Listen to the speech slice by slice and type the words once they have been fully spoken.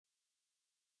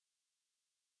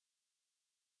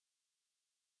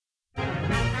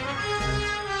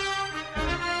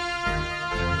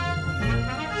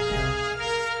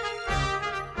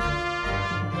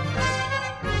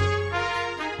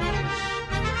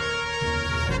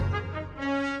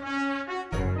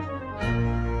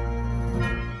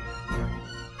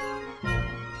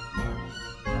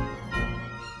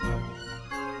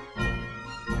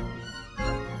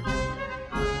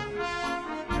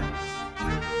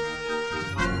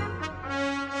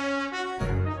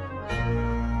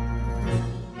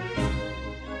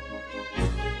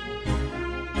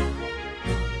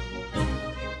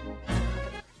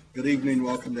Good evening.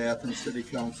 Welcome to Athens City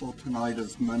Council. Tonight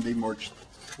is Monday, March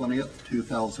 20th,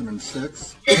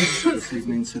 2006. This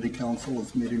evening, City Council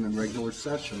is meeting in regular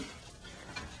session.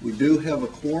 We do have a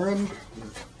quorum,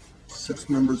 6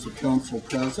 members of council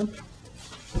present.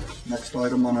 Next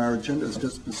item on our agenda is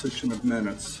disposition of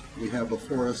minutes. We have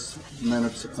before us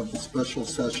minutes of the special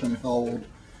session held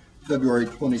February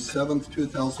 27th,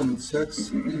 2006,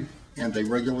 and a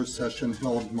regular session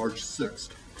held March 6th,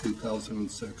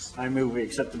 2006. I move we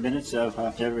accept the minutes of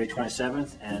February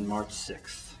 27th and March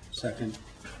 6th. Second.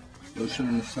 Motion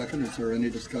and a second. Is there any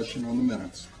discussion on the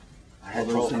minutes? I had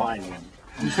trouble finding them.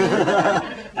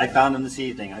 I found them this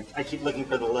evening. I keep looking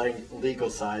for the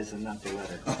legal size and not the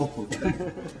letter. Oh,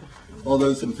 okay. All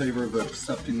those in favor of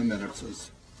accepting the minutes as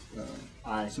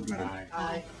submitted?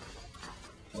 Aye.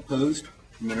 Opposed?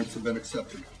 Minutes have been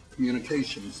accepted.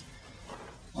 Communications.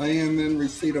 I am in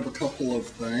receipt of a couple of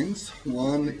things.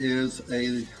 One is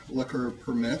a liquor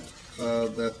permit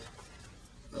that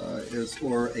is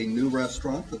for a new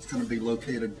restaurant that's going to be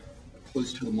located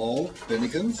close to the mall,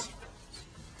 Finnegan's.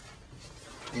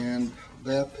 And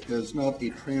that is not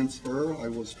a transfer. I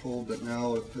was told that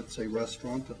now if it's a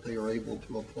restaurant that they are able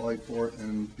to apply for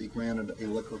and be granted a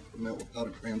liquor permit without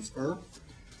a transfer.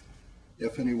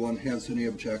 If anyone has any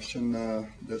objection,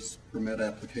 this permit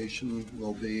application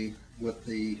will be with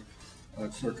the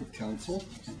clerk of council.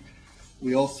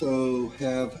 We also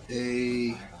have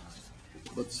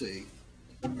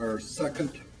our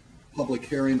second public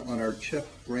hearing on our CHIP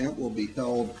grant will be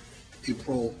held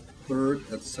April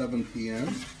 3rd at 7 p.m.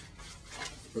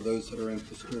 for those that are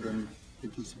interested in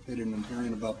participating and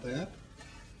hearing about that.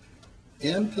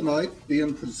 And tonight,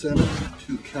 being presented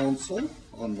to council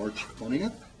on March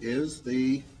 20th is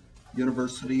the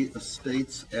University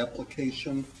Estates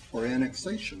application for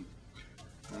annexation.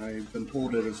 I've been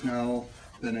told it has now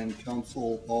been in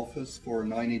council office for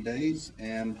 90 days,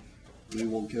 and we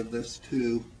will give this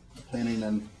to the Planning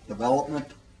and Development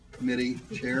Committee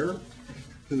Chair,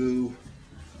 who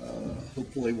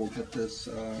hopefully will get this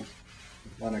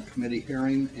on a committee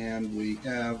hearing, and we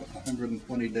have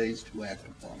 120 days to act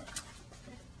upon it.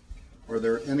 Are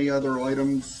there any other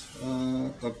items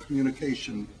of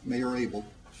communication? Mayor Abel.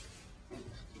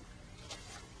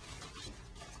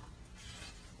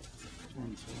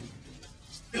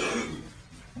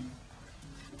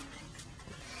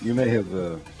 You may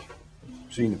have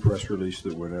seen the press release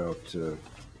that went out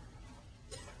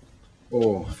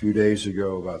a few days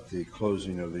ago about the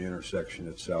closing of the intersection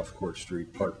at South Court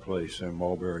Street, Park Place, and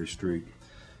Mulberry Street.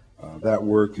 That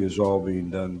work is all being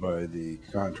done by the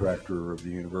contractor of the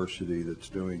university that's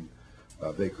doing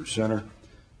Baker Center.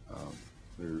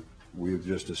 We are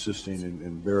just assisting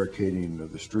in barricading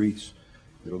the streets.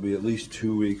 It'll be at least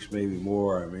 2 weeks, maybe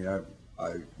more. I mean,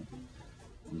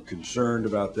 I'm concerned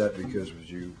about that because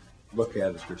as you look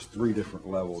at it, there's 3 different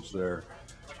levels there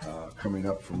coming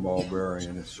up from Mulberry,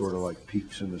 and it's sort of like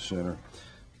peaks in the center.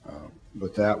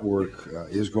 But that work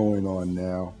is going on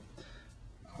now.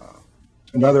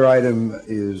 Another item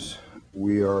is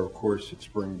we are, of course, at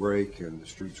spring break, and the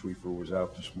street sweeper was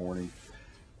out this morning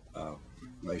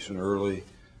nice and early.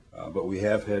 But we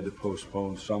have had to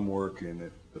postpone some work, and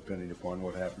depending upon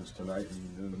what happens tonight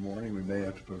and in the morning, we may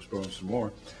have to postpone some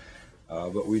more.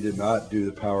 But we did not do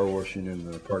the power washing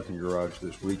in the parking garage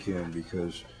this weekend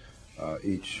because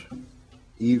each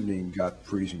evening got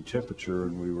freezing temperature,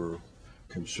 and we were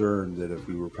concerned that if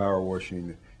we were power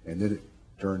washing and then it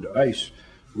turned to ice,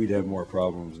 we'd have more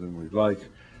problems than we'd like.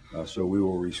 So we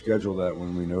will reschedule that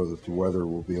when we know that the weather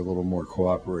will be a little more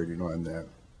cooperating on that.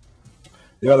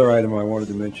 The other item I wanted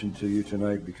to mention to you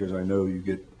tonight, because I know you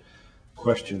get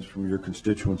questions from your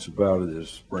constituents about it, is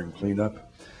spring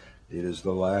cleanup. It is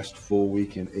the last full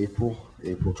week in April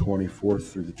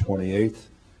 24th through the 28th.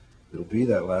 It'll be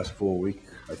that last full week,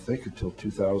 I think, until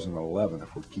 2011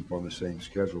 if we keep on the same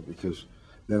schedule, because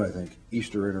then I think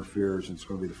Easter interferes and it's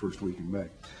going to be the first week in May.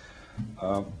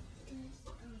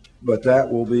 But that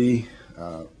will be,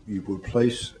 you would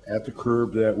place at the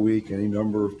curb that week any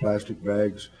number of plastic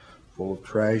bags full of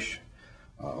trash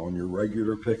on your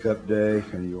regular pickup day,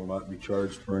 and you will not be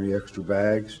charged for any extra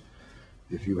bags.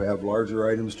 If you have larger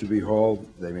items to be hauled,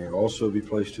 they may also be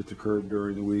placed at the curb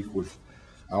during the week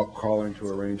without calling to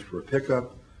arrange for a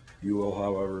pickup. You will,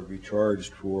 however, be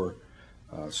charged for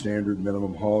standard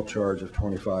minimum haul charge of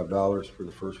 $25 for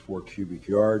the first 4 cubic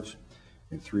yards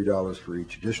and $3 for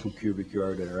each additional cubic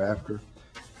yard thereafter.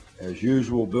 As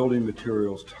usual, building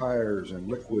materials, tires, and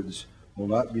liquids will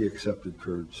not be accepted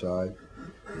curbside.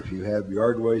 If you have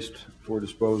yard waste for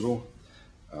disposal,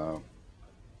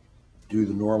 do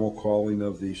the normal calling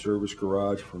of the service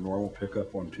garage for normal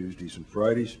pickup on Tuesdays and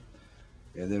Fridays.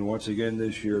 And then once again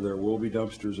this year, there will be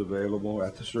dumpsters available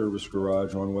at the service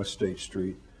garage on West State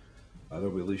Street.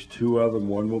 There'll be at least 2 of them.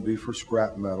 One will be for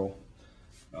scrap metal.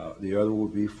 The other will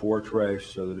be for trash,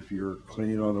 so that if you're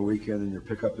cleaning on the weekend and your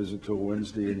pickup isn't until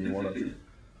Wednesday and you want to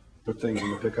put things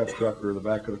in the pickup truck or the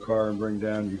back of the car and bring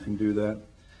down, you can do that.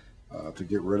 To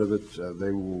get rid of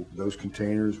it, those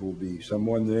containers will be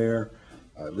someone there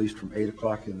at least from 8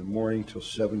 o'clock in the morning till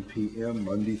 7 p.m.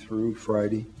 Monday through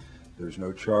Friday. There's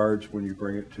no charge when you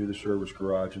bring it to the service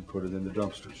garage and put it in the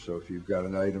dumpster. So if you've got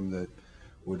an item that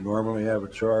would normally have a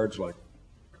charge, like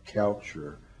a couch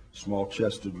or small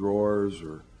chest of drawers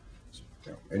or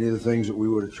any of the things that we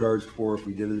would have charged for if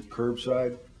we did it at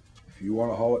curbside, if you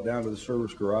want to haul it down to the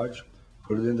service garage,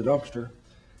 put it in the dumpster,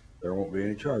 there won't be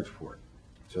any charge for it.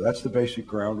 So that's the basic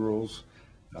ground rules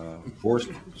for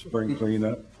spring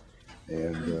cleanup,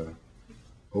 and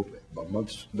hope a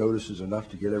month's notice is enough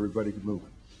to get everybody moving.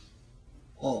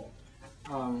 Paul?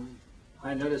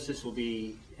 I notice this will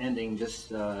be ending just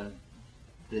the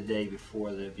day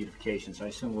before the beautification, so I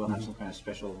assume we'll have some kind of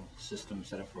special system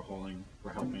set up for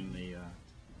helping the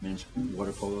men's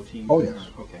water polo team? Oh, yes.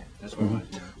 Okay, that's what I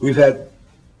wanted to know. We've had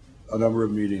a number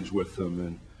of meetings with them,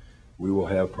 and we will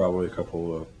have probably a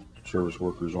couple of service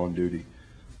workers on duty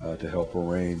to help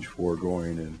arrange for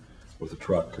going in with a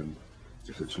truck, and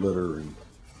if it's litter and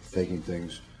taking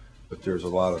things. But there's a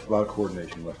lot of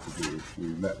coordination left to do. We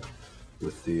met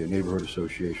with the neighborhood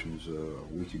associations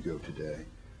a week ago today,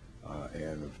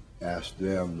 and have asked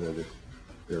them that if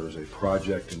there is a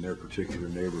project in their particular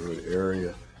neighborhood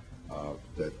area,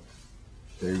 that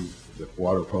the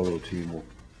water polo team will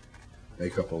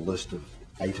make up a list of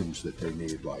items that they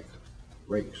need, like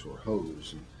rakes or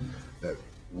hose, and that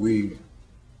we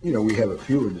have a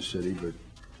few in the city, but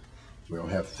we don't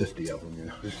have 50 of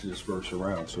them, dispersed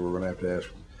around. So we're going to ask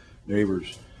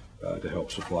neighbors to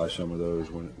help supply some of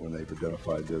those when they've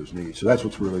identified those needs. So that's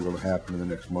what's really going to happen in the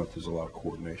next month, is a lot of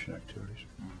coordination activities.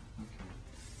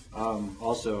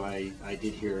 Also, I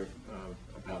did hear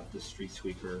about the street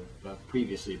sweeper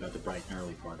previously, about the bright and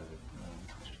early part of it,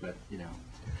 but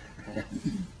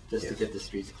just to get the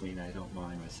streets clean, I don't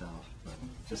mind myself, but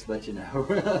just let you know.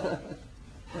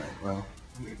 Right. Well,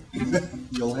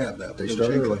 You'll have that. they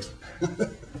start early.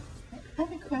 I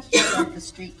have a question about the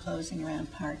street closing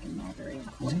around Park and Mulberry and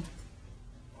Court.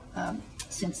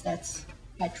 Since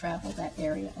I travel that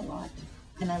area a lot,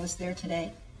 and I was there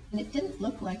today, and it didn't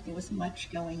look like there was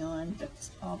much going on, but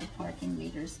all the parking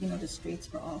meters, the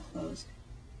streets were all closed.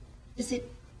 Is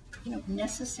it,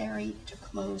 necessary to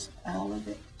close all of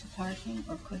it to parking,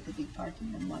 or could there be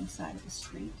parking on one side of the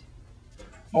street?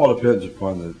 All depends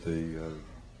upon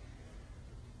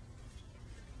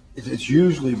it's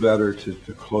usually better to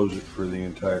close it for the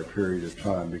entire period of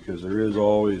time, because there is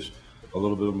always a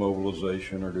little bit of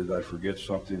mobilization, or did I forget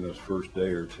something those first day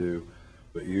or two,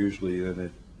 but usually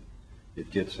then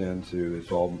it gets into,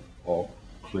 it's all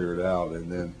cleared out,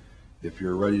 and then if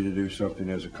you're ready to do something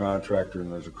as a contractor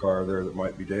and there's a car there that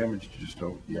might be damaged,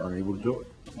 you aren't able to do it.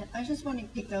 Yeah, I was just wondering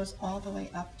if it goes all the way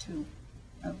up to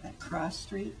that cross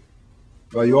street.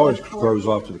 Well, you always close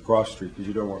off to the cross street, because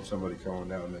you don't want somebody coming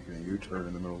down and making a U-turn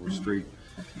in the middle of the street.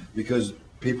 Okay. Because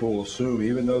people will assume,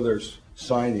 even though there's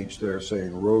signage there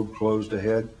saying road closed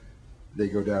ahead, they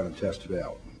go down and test it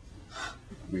out.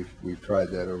 We've tried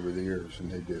that over the years, and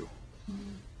they do.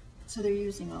 So they're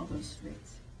using all those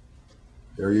streets.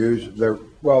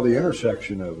 The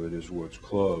intersection of it is what's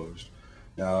closed.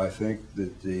 Now, I think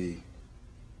that the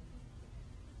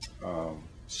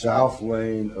south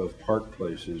lane of Park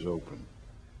Place is open,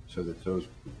 so that those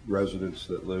residents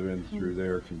that live in through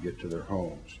there can get to their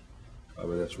homes.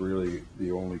 But that's really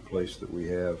the only place that we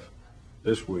have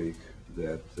this week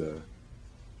that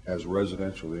has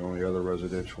residential. The only other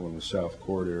residential in the South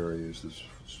Court area is this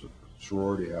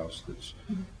sorority house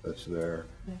that's there,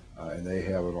 and they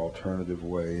have an alternative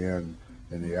way in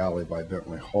the alley by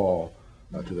Bentley Hall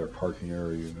to their parking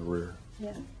area in the rear.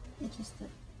 Yeah, it's just that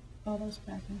all those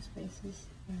parking spaces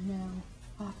are now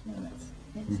off limits.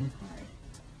 Makes it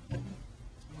hard.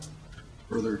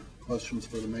 Further questions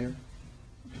for the mayor?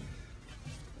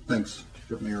 Thanks,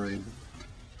 Mayor Abe.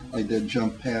 I did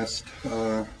jump past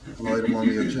an item on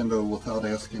the agenda without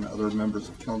asking other members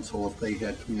of council if they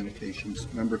had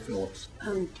communications. Member Phillips.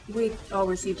 We all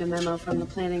received a memo from the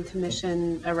Planning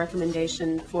Commission, a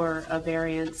recommendation for a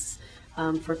variance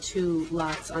for 2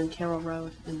 lots on Carroll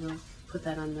Road, and we'll put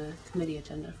that on the committee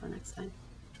agenda for next time.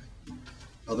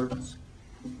 Others?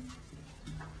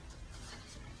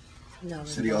 No.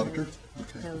 City Auditor?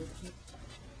 Okay. No.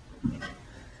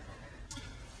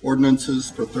 Ordinances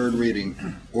for third reading.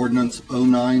 Ordinance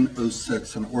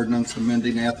 0906, an ordinance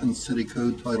amending Athens City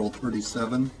Code Title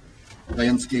 37,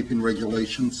 Landscaping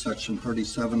Regulations, Section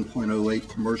 37.08,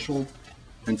 Commercial,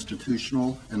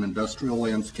 Institutional, and Industrial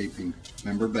Landscaping.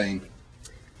 Member Bain.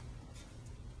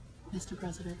 Mr.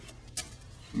 President,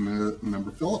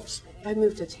 Member Phillips. I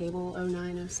move to table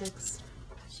 0906.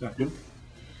 Second.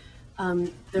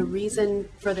 The reason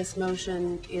for this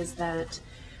motion is that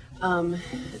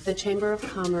the Chamber of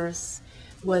Commerce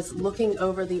was looking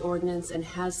over the ordinance and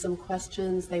has some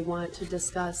questions they want to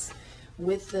discuss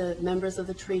with the members of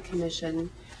the Tree Commission.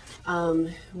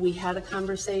 We had a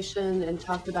conversation and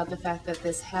talked about the fact that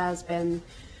this has been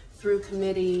through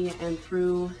committee and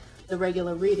through the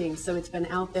regular reading, so it's been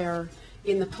out there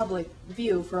in the public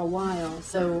view for a while.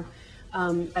 So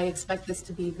I expect this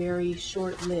to be very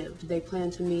short-lived. They plan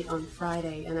to meet on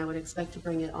Friday, and I would expect to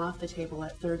bring it off the table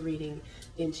at third reading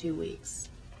in 2 weeks.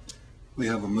 We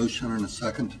have a motion and a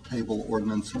second to table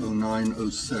ordinance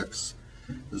 0906.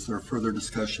 Is there further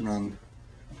discussion on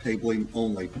tabling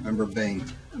only? Member Bain.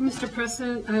 Mr.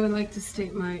 President, I would like to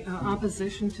state my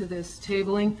opposition to this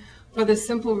tabling for the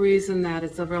simple reason that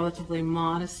it's a relatively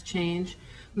modest change.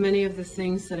 Many of the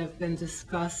things that have been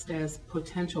discussed as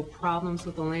potential problems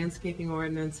with the landscaping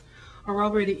ordinance are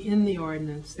already in the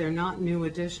ordinance. They're not new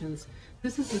additions.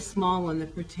 This is a small one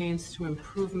that pertains to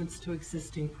improvements to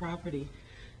existing property.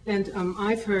 And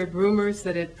I've heard rumors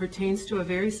that it pertains to a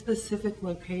very specific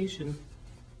location.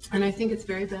 And I think it's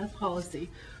very bad policy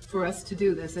for us to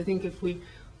do this. I think if we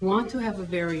want to have a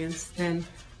variance, then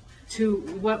to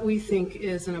what we think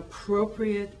is an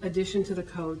appropriate addition to the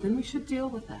code, then we should deal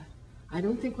with that. I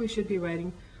don't think we should be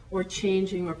writing or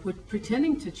changing or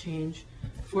pretending to change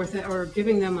or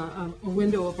giving them a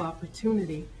window of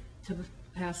opportunity to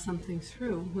pass something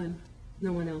through when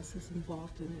no one else is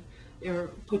involved in it, or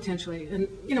potentially. And,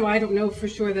 you know, I don't know for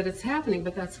sure that it's happening,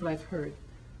 but that's what I've heard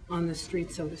on the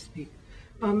street, so to speak.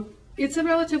 It's a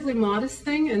relatively modest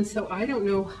thing, and so I don't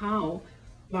know how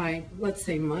by, let's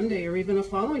say, Monday or even a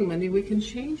following Monday, we can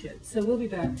change it. So we'll be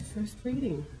back to first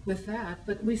reading with that,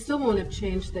 but we still won't have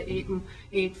changed the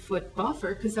 8-foot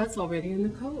buffer because that's already in the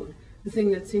code. The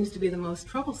thing that seems to be the most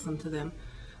troublesome to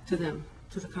the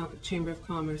Chamber of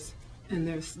Commerce, and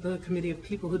there's the committee of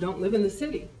people who don't live in the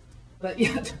city, but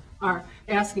yet are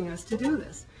asking us to do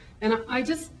this. And I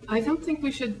don't think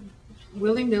we should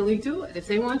willy-nilly do it. If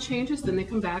they want changes, then they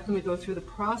come back and we go through the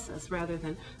process rather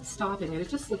than stopping it. It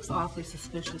just looks awfully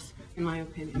suspicious, in my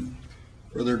opinion.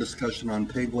 Further discussion on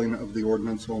tabling of the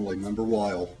ordinance only. Member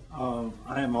Weil.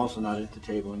 I am also not into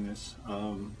tabling this.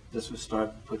 This was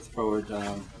put forward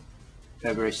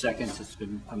February 2nd. It's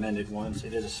been amended once.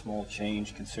 It is a small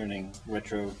change concerning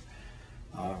retro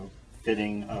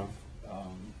fitting of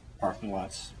parking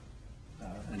lots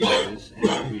and areas,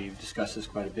 and we've discussed this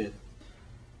quite a bit.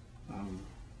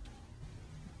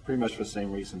 Pretty much for the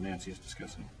same reason Nancy is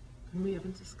discussing. And we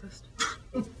haven't discussed.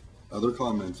 Other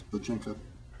comments? Bojinka.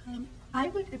 I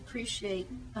would appreciate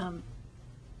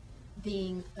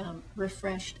being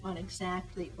refreshed on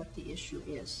exactly what the issue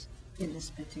is in this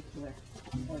particular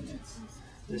ordinance.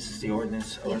 This is the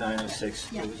ordinance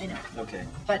 0906. Yeah, I know. Okay.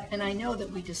 And I know that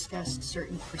we discussed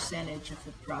certain percentage of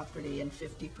the property and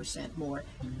 50% more,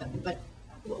 but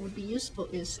what would be useful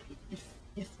is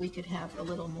if we could have a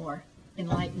little more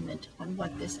enlightenment on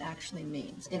what this actually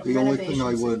means. The only thing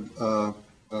I would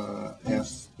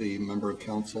ask the member of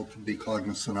council to be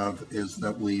cognizant of is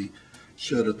that we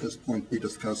should at this point be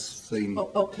discussing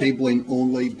tabling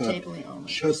only, but Tabling only.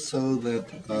 just so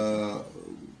that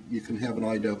you can have an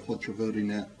idea of what you're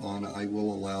voting on, I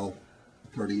will allow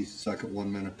 30-second,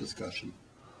 1-minute discussion.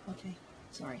 Okay,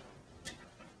 sorry.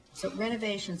 So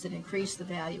renovations that increase the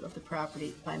value of the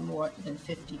property by more than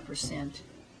 50%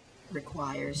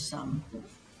 requires some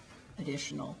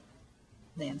additional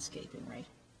landscaping, right?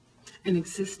 An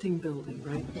existing building,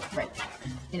 right? Right,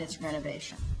 in its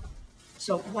renovation.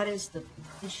 So what is the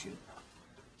issue?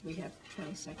 We have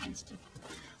 20 seconds to.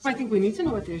 I think we need to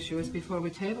know what the issue is before we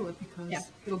table it, because Yeah.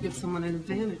 it'll give someone an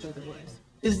advantage otherwise.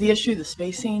 Is the issue the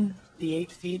spacing, the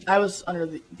 8 feet? I was under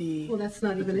the Well, that's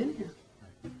not even in here.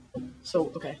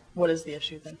 so okay. What is the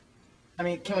issue then?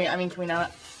 Can we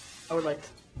not? I would like.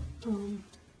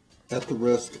 At the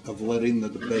risk of letting the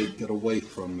debate get away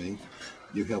from me,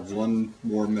 you have 1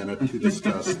 more minute to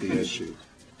discuss the issue.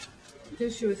 The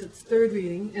issue is it's third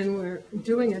reading, and we're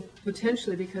doing it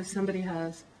potentially because somebody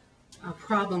has a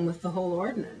problem with the whole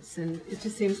ordinance, and it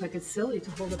just seems like it's silly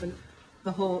to hold up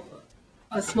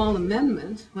a small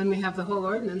amendment when we have the whole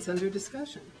ordinance under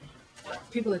discussion.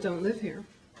 People that don't live here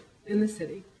in the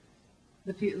city,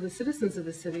 the citizens of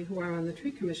the city who are on the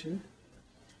tree commission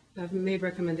have made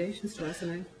recommendations to us,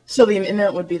 and So the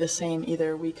amendment would be the same.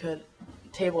 Either we could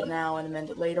table it now and amend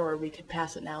it later, or we could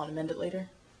pass it now and amend it later.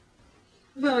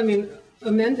 Well, I mean,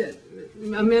 amend it,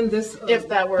 amend this. If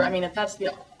that were, I mean, if that's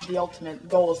the ultimate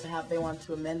goal is to have, they want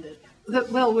to amend it.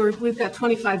 Well, we've got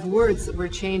 25 words that we're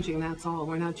changing, that's all.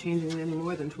 We're not changing any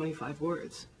more than 25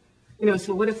 words. You know,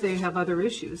 so what if they have other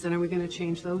issues? Then are we going to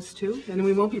change those too? And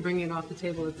we won't be bringing it off the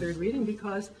table at third reading,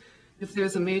 because if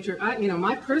there's a major, you know,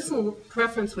 my personal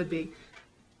preference would be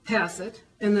pass it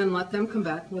and then let them come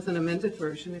back with an amended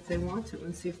version if they want to,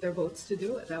 and see if there votes to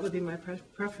do it. That would be my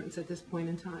preference at this point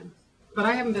in time. But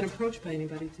I haven't been approached by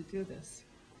anybody to do this,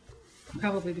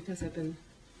 probably because I've been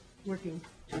working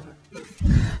too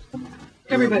hard.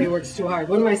 Everybody works too hard.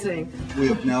 What am I saying? We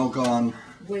have now gone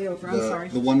Way over, I'm sorry.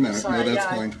 the 1 minute. Sorry, No, that's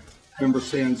yeah. fine. Member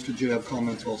Sands, did you have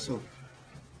comments also?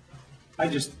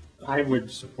 I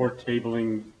would support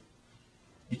tabling,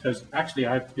 because actually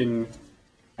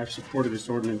I've supported this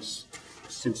ordinance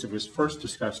since it was first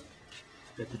discussed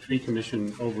at the Tree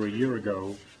Commission over a year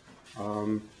ago.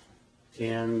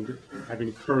 And I've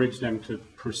encouraged them to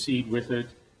proceed with it.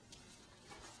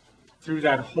 Through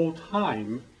that whole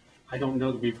time, I don't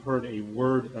know that we've heard a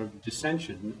word of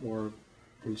dissension or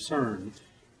concern.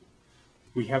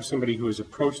 We have somebody who has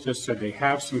approached us, said they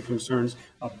have some concerns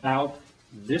about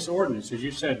this ordinance, as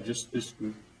you said, just this.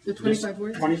 The 25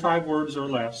 words? 25 words or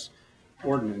less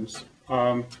ordinance.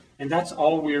 And that's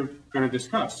all we're going to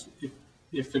discuss.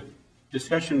 If the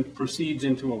discussion proceeds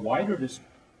into a wider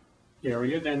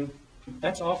area, then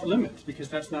that's off limits, because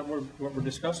that's not what we're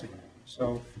discussing.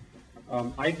 So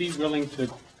I'd be willing to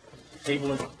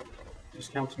table it, as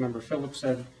Councilmember Phillips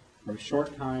said, for a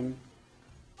short time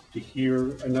to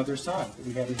hear another side that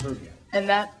we haven't heard yet. And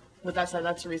that, with that said,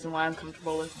 that's the reason why I'm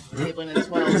comfortable with tabling it as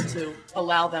well, is to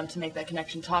allow them to make that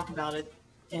connection, talk about it,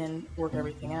 and work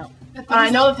everything out. And I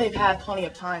know that they've had plenty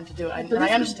of time to do it, and I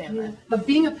understand that. But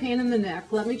being a pain in the neck,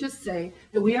 let me just say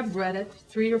that we have read it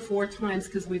 3 or 4 times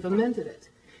because we've amended it.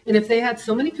 And if they had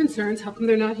so many concerns, how come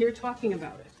they're not here talking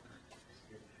about it?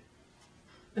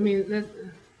 I mean,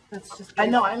 that's just. I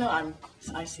know,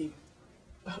 I see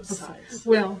both sides.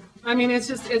 Well, I mean,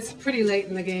 it's pretty late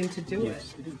in the game to do it.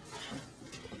 Yes, it is.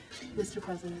 Mr.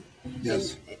 President?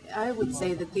 Yes. And I would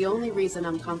say that the only reason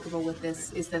I'm comfortable with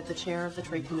this is that the chair of the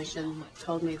Tree Commission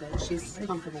told me that she's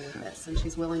comfortable with this, and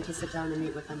she's willing to sit down and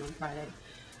meet with them on Friday.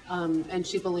 And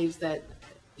she believes that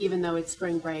even though it's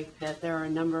spring break, that there are a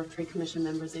number of Tree Commission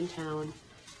members in town,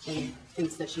 and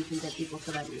thinks that she can get people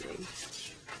to that meeting.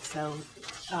 So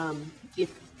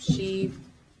if she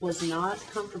was not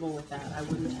comfortable with that, I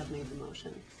wouldn't have made the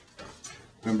motion.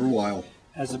 Member Weil.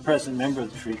 As the present member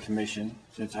of the Tree Commission,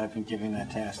 since I've been given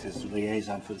that task as the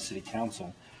liaison for the City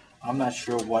Council, I'm not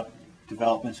sure what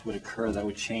developments would occur that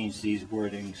would change these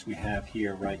wordings we have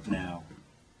here right now.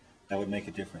 That would make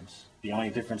a difference. The only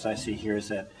difference I see here is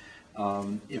that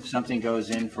if something goes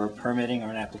in for permitting or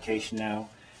an application now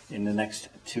in the next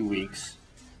 2 weeks,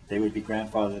 they would be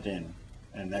grandfathered in.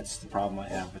 And that's the problem I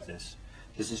have with this.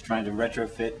 This is trying to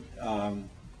retrofit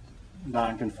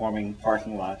non-conforming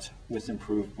parking lots with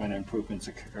when improvements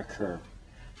occur.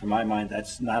 To my mind,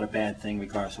 that's not a bad thing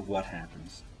regardless of what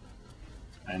happens.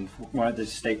 And one of the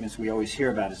statements we always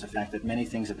hear about is the fact that many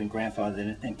things have been grandfathered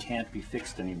in and can't be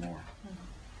fixed anymore.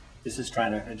 This is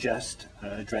trying to address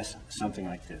something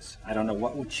like this. I don't know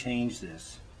what would change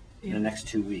this in the next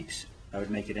 2 weeks that would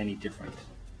make it any different.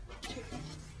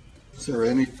 Is there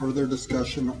any further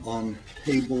discussion on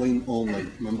tabling only?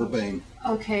 Member Bain.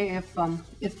 Okay, if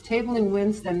tabling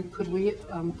wins, then could we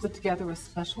put together a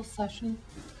special session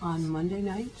on Monday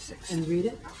night and read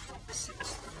it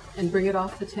and bring it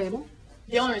off the table?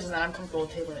 The only reason that I'm comfortable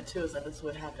with tabling it too is that this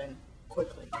would happen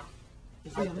quickly.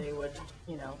 Is that they would,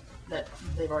 that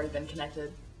they've already been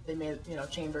connected, they made,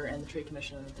 Chamber and the Tree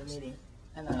Commission at their meeting,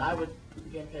 and that I would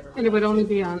be in favor of. And it would only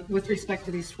be with respect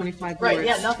to these 25 words. Right,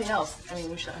 yeah, nothing else. I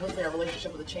mean, we should, hopefully our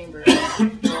relationship with the Chamber is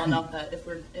well enough that if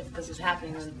this is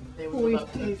happening, then they would Well, live we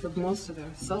up to pay it. for most of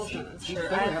their sustenance. We Sure,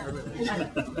 better have a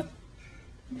relationship.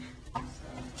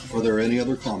 Are there any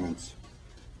other comments?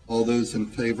 All those in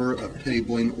favor of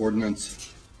tabling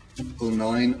ordinance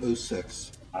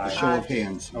 0906? A show of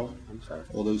hands. Oh, I'm sorry.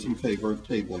 All those in favor of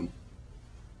tabling?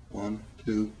 1,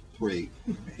 2, 3.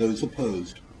 Those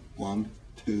opposed? 1,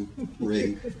 2,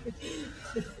 3.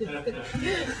 The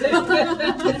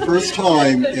first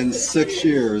time in 6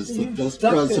 years that this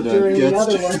president gets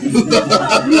to. You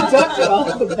ducked it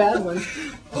all the bad ones.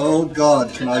 Oh,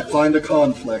 God, can I find a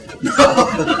conflict?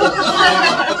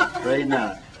 Right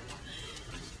now.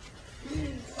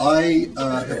 I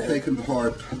have taken to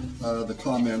heart the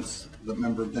comments that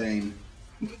Member Bain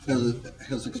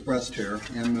has expressed here,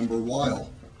 and Member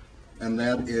Weil, and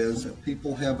that is, if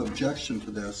people have objection to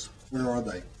this, where are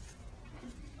they?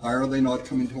 Why are they not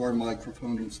coming to our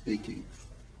microphone and speaking?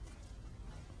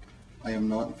 I am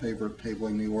not in favor of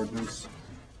tabling the ordinance.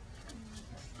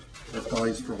 It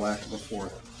dies for lack of a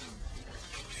fourth.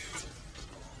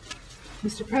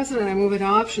 Mr. President, I move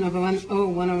adoption of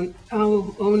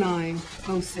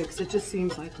 0906. It just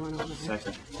seems like 109.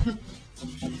 Second.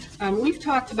 We've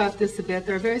talked about this a bit.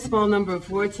 There are a very small number of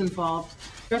words involved.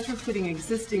 Retrofitting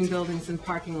existing buildings and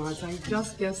parking lots. I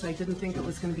just guess I didn't think it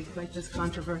was going to be quite this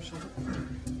controversial.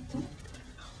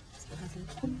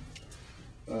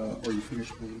 Are you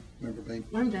finished, Member Bain?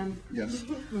 I'm done. Yes.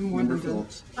 I'm more Member than done.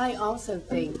 Phillips? I also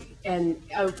think, and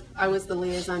I was the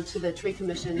liaison to the tree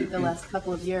commission the last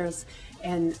couple of years,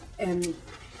 and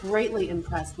greatly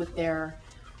impressed with their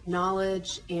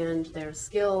knowledge and their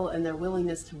skill and their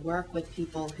willingness to work with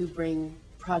people who bring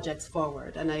projects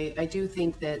forward. And I do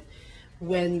think that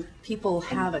when people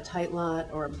have a tight lot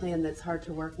or a plan that's hard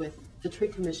to work with, the tree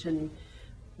commission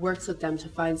works with them to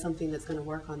find something that's going to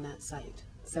work on that site.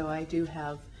 So I do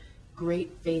have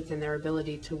great faith in their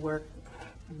ability to work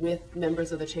with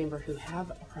members of the chamber who have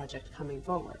a project coming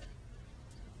forward.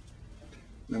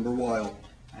 Member Weil?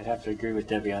 I'd have to agree with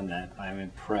Debbie on that. I'm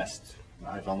impressed.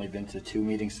 I've only been to 2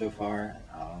 meetings so far.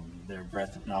 Their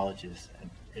breadth of knowledge is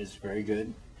very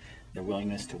good. Their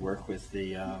willingness to work with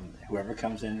the whoever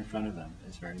comes in front of them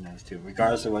is very nice too,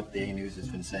 regardless of what the A News has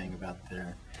been saying about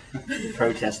their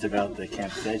protest about the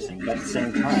campus edge thing. But at the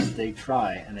same time, they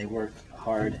try and they work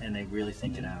hard and they really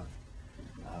think it out.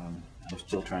 I'm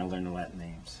still trying to learn the Latin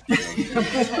names.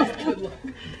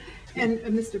 And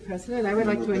Mr. President, I would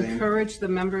like to Member Bain. encourage the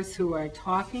members who are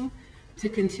talking to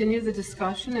continue the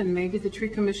discussion, and maybe the tree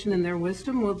commission in their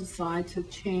wisdom will decide to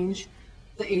change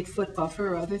the 8-foot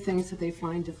buffer or other things that they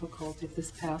find difficult if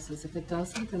this passes. If it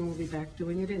doesn't, then we'll be back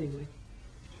doing it anyway.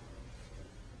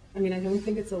 I mean, I don't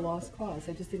think it's a lost cause.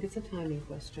 I just think it's a timing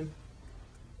question.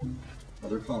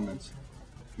 Other comments?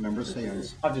 Member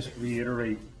Sands? I'll just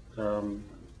reiterate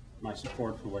my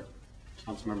support for what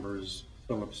Councilmembers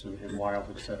Phillips and Weil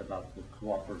have said about the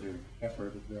cooperative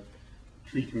effort of the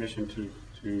tree commission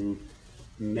to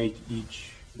make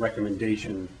each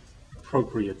recommendation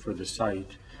appropriate for the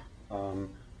site.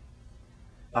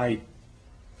 I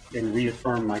can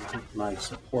reaffirm my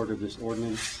support of this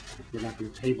ordinance. If we're not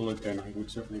going to table it, then I would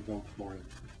certainly vote for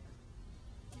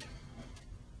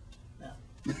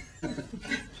it.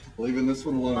 Leaving this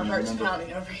one alone. My heart's Member-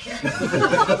 pounding over here.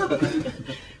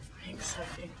 Thanks,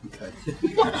 Sophie. Okay.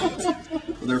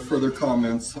 Are there further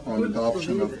comments on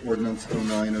adoption of ordinance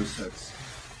 0906?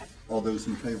 All those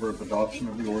in favor of adoption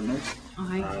of the ordinance?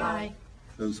 Aye.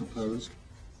 Those opposed?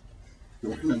 The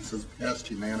ordinance is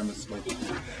passed unanimously.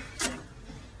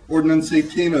 Ordinance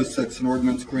 1806, an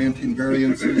ordinance granting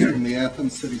variances from the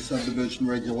Athens City subdivision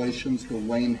regulations to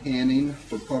Wayne Hanning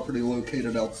for property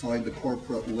located outside the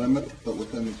corporate limit but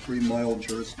within the 3-mile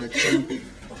jurisdiction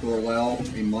to allow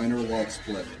a minor lot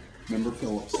split. Member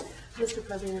Phillips. Mr.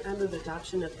 President, I move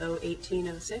adoption of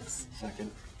 1806. Second.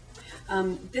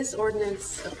 This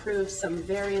ordinance approves some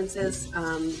variances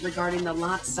regarding the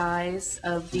lot size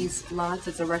of these lots.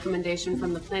 It's a recommendation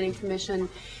from the Planning Commission,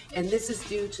 and this is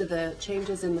due to the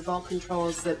changes in the vault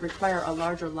controls that require a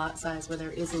larger lot size where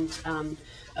there isn't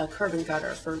a curb and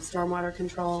gutter for stormwater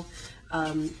control.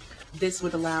 This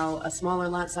would allow a smaller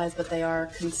lot size, but they are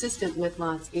consistent with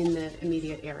lots in the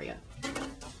immediate area.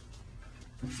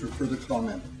 Is there further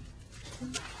comment?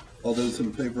 All those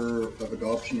in favor of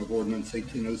adoption of ordinance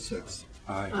 1806?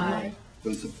 Aye.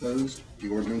 Those opposed? The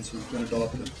ordinance has been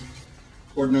adopted.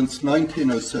 Ordinance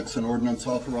 1906, an ordinance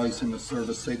authorizing the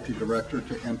Service Safety Director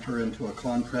to enter into a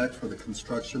contract for the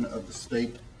construction of the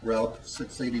State Route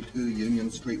 682 Union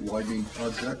Street widening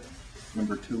project,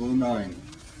 number 209.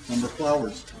 Member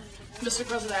Flowers. Mr.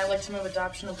 President, I'd like to move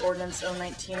adoption of ordinance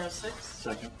 1906.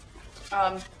 Second.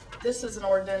 This is an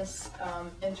ordinance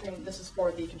this is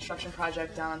for the construction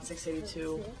project down on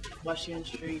 682 West Union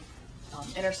Street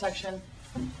intersection.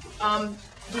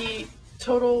 The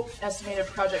total estimated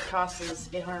project cost is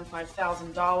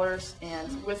 $805,000,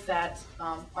 and with that,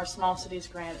 our small cities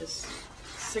grant is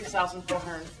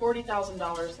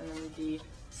 $6,440,000, and then the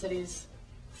city's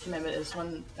commitment is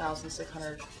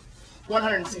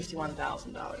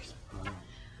 $161,000.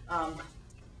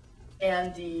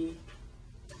 And the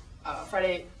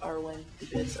Friday are when the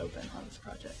bids open on this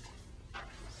project. Are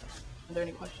there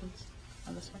any questions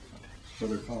on this one? Okay.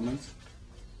 Further comments?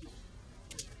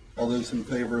 All those in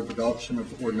favor of adoption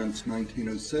of ordinance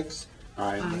 1906?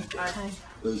 Aye. Aye.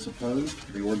 Those opposed?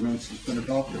 The ordinance has been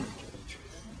adopted.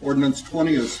 Ordinance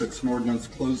 2006, an ordinance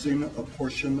closing a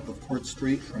portion of Court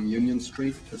Street from Union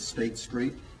Street to State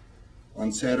Street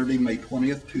on Saturday, May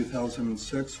 20th,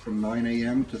 2006, from 9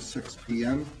 a.m. to 6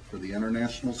 p.m. for the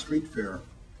International Street Fair.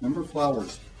 Member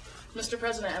Flowers. Mr.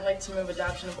 President, I'd like to move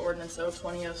adoption of ordinance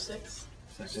O-2006.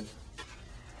 Second.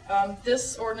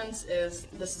 This ordinance this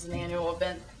is an annual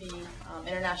event, the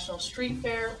International Street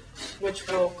Fair, which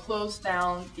will close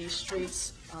down the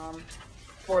streets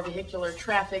for vehicular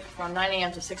traffic from 9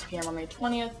 a.m. to 6 p.m. on May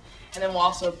 20th, and then we'll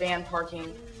also ban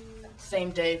parking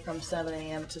same day from 7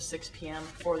 a.m. to 6 p.m.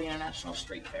 for the International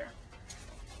Street Fair.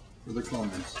 Further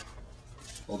comments?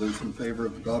 All those in favor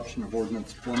of adoption of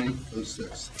ordinance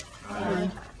 2006? Aye.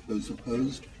 Those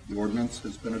opposed? The ordinance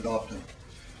has been adopted.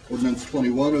 Ordinance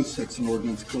 2106, an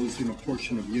ordinance closing a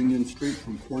portion of Union Street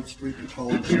from Court Street to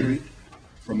College Street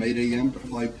from 8 a.m. to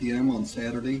 5 p.m. on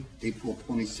Saturday, April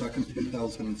 22nd,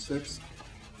 2006,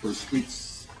 for street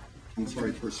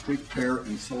fair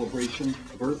and celebration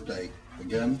of Earth Day.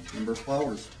 Again, Member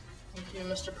Flowers. Thank you,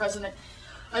 Mr. President.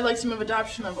 I'd like to move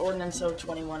adoption of ordinance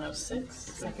O-2106.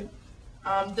 Second.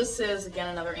 This is, again,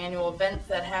 another annual event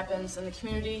that happens in the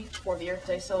community for the Earth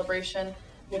Day celebration,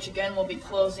 which again will be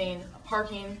closing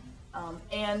parking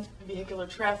and vehicular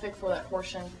traffic for that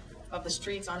portion of the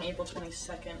streets on April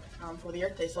 22nd for the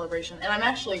Earth Day celebration. And I'm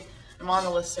on the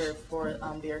listserv for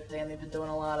the Earth Day, and they've been doing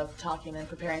a lot of talking and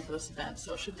preparing for this event.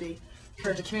 So it should be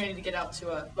encourage the community to get out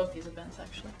to both these events,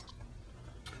 actually.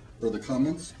 Further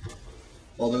comments?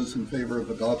 All those in favor of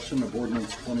adoption of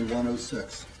ordinance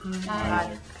 2106?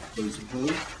 Aye. Those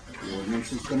opposed? The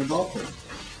ordinance has been adopted.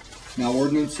 Now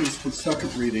ordinances for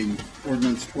second reading.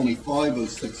 Ordinance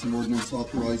 2506, an ordinance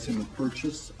authorizing the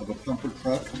purchase of a pumper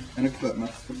truck and equipment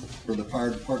for the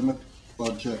fire department,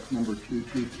 project number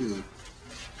 222.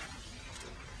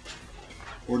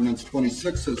 Ordinance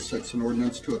 2606, an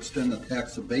ordinance to extend the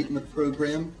tax abatement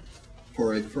program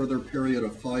for a further period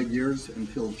of 5 years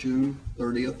until June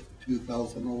 30th,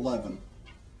 2011.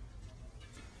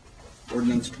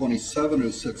 Ordinance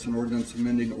 2706, an ordinance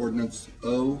amending ordinance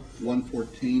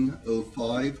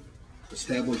O-11405,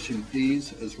 establishing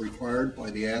fees as required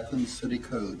by the Athens City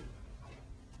Code.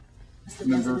 Mr.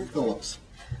 Member President, Phillips.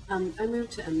 I move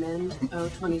to amend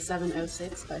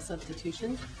O-2706 by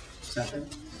substitution.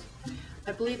 Second.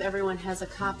 I believe everyone has a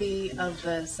copy of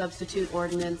the substitute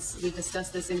ordinance. We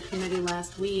discussed this in committee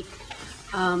last week.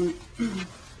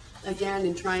 Again,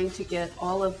 in trying to get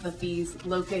all of the fees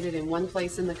located in one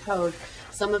place in the code,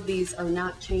 some of these are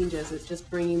not changes, it's just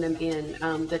bringing them in.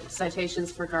 The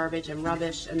citations for garbage and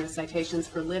rubbish and the citations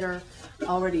for litter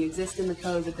already exist in the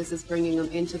code, but this is bringing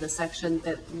them into the section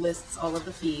that lists all of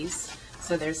the fees,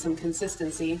 so there's some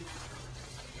consistency.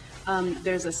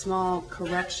 There's a small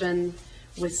correction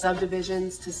with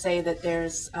subdivisions to say that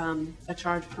there's a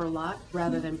charge per lot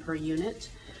rather than per unit.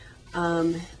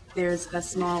 There's a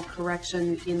small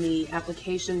correction in the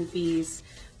application fees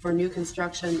for new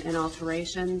construction and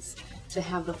alterations to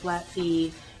have the flat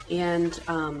fee and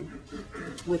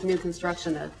with new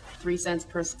construction a 3 cents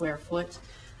per square foot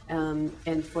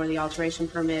and for the alteration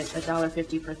permit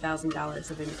 $1.50 per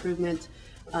 $1,000 of improvement.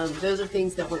 Those are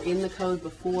things that were in the code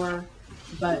before,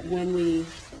 but when we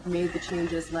made the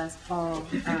changes last fall,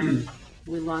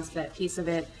 we lost that piece of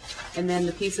it. And then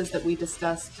the pieces that we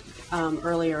discussed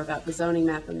earlier about the zoning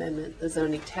map amendment, the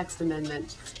zoning text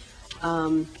amendment,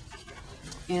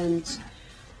 and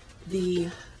the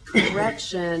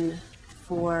correction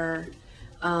for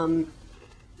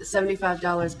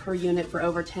 $75 per unit for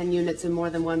over 10 units in more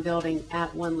than one building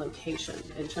at one location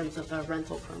in terms of the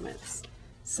rental permits.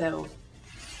 So,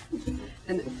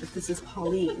 and this is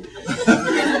Pauline,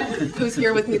 who's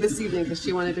here with me this evening because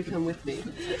she wanted to come with me.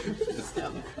 So.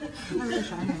 I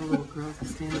wish I had a little girl to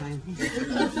stand by me.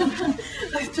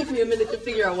 It took me a minute to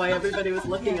figure out why everybody was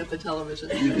looking at the television.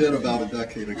 You did about a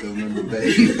decade ago, Member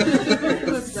Bay.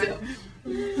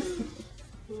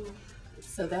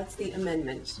 So that's the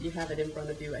amendment. You have it in front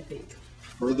of you, I think.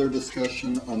 Further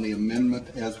discussion on the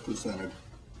amendment as presented.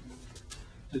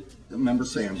 Member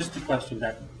Sands. Just a question,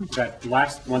 that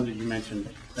last one that you mentioned,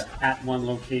 the at one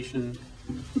location,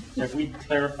 have we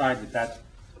clarified that that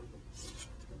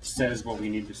says what we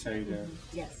need to say there?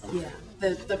 Yes. Yeah.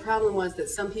 The problem was that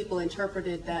some people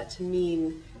interpreted that to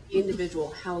mean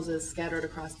individual houses scattered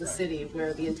across the city,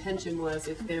 where the intention was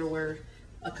if there were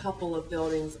a couple of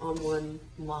buildings on one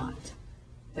lot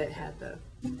that had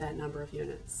that number of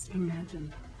units.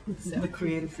 Imagine So, the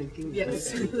creative thinking.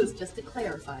 yes, it was just to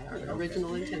clarify our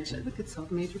original intention. We could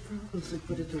solve major problems if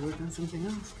we put it to work on something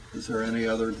else. Is there any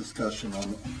other discussion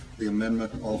on the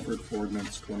amendment offered for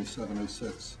ordinance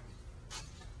 2706?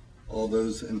 All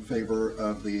those in favor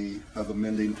of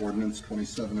amending ordinance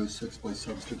 2706 by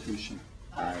substitution?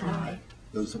 Aye.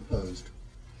 Those opposed?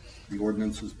 The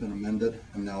ordinance has been amended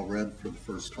and now read for the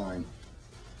first time.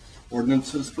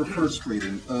 Ordinances for first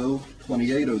reading.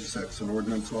 O-2806, an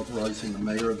ordinance authorizing the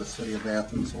mayor of the city of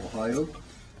Athens, Ohio,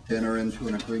 to enter into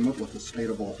an agreement with the state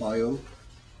of Ohio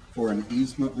for an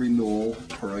easement renewal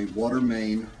for a water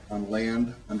main on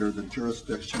land under the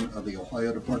jurisdiction of the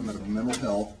Ohio Department of Mental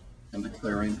Health and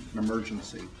declaring an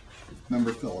emergency.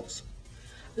 Member Phillips.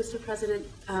 Mr. President,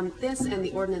 this and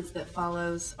the ordinance that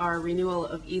follows are renewal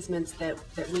of easements that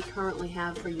we currently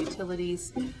have for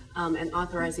utilities, and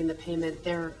authorizing the payment.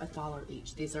 They're $1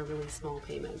 each. These are really small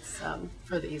payments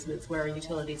for the easements where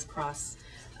utilities cross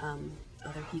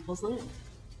other people's land.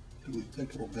 Do we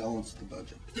think it'll balance the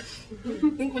budget? I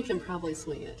think we can probably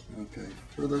swing it. Okay.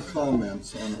 Further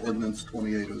comments on ordinance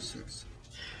 2806?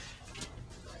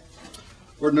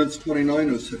 Ordinance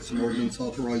 2906, an ordinance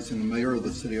authorizing the mayor of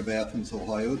the city of Athens,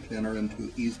 Ohio to enter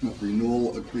into easement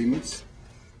renewal agreements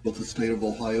with the state of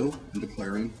Ohio and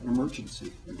declaring an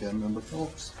emergency. Again, Member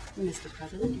Phillips. Mr.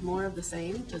 President, more of the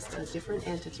same, just a different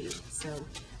entity. So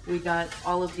we got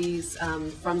all of these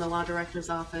from the law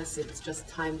director's office. It's just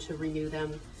time to renew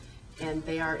them. And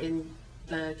they are in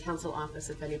the council office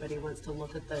if anybody wants to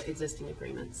look at the existing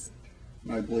agreements.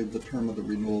 And I believe the term of the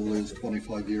renewal is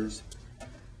 25 years,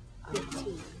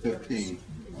 15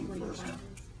 on the first,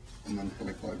 and then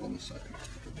 25 on the second.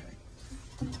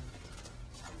 Okay.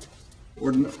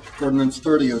 Ordinance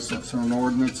 3006, an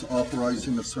ordinance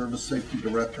authorizing the service safety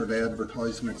director to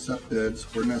advertise and accept bids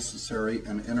where necessary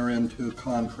and enter into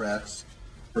contracts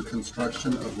for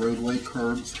construction of roadway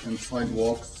curbs and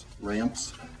sidewalks,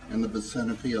 ramps in the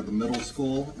vicinity of the middle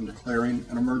school and declaring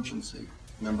an emergency.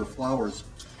 Member Flowers.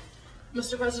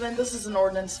 Mr. President, this is an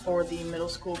ordinance for the middle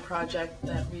school project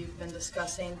that we've been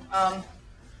discussing.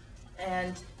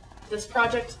 And this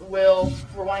project we're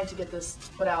wanting to get this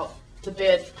put out to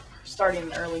bid starting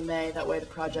in early May. That way the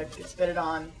project gets bidded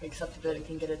on, we accept the bid and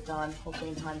can get it done,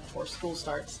 hopefully in time before school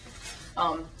starts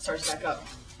back up.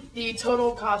 The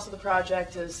total cost of the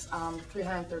project is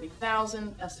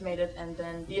 $330,000 estimated, and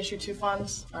then the issue 2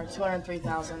 funds are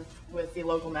 $203,000 with the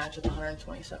local match of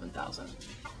 $127,000.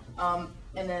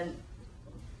 And then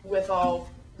with all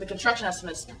the construction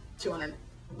estimates,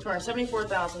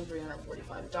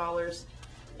 $274,345.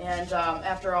 And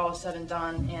after all is said and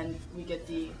done, and we get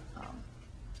the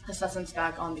assessments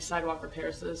back on the sidewalk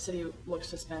repairs, the city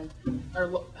looks to spend,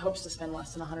 or hopes to spend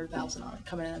less than $100,000 on it,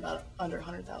 coming in about under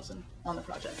 $100,000 on the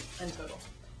project in total.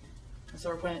 And so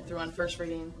we're putting it through on first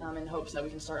reading in hopes that we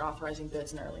can start authorizing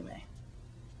bids in early May.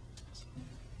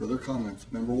 Further comments?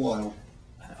 Member Weil.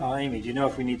 Amy, do you know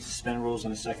if we need to suspend rules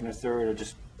on the second or third, or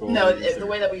just go No, over the the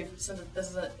way that since this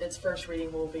is its first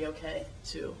reading, we'll be okay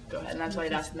to go ahead. And that's why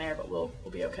I'd asked the mayor, but we'll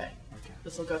be okay. Okay.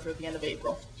 This will go through at the end of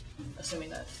April, assuming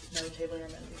that no tabling or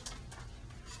amending.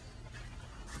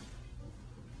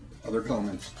 Other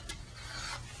comments?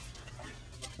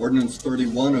 Ordinance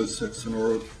 3106,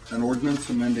 an ordinance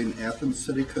amending Athens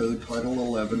City Code Title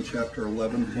 11, Chapter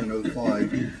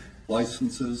 11.05,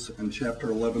 licenses, and Chapter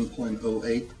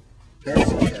 11.08,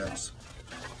 taxi cabs.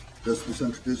 This was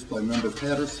introduced by Member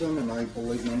Patterson, and I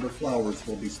believe Member Flowers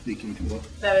will be speaking to it.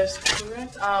 That is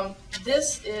correct.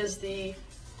 This is the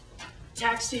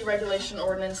taxi regulation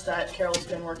ordinance that Carol's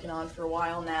been working on for a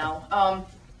while now.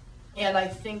 And I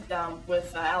think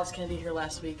with Alice Kennedy here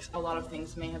last week, a lot of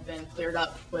things may have been cleared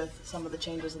up with some of the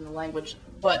changes in the language.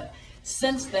 But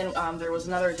since then, there was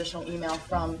another additional email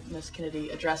from Ms. Kennedy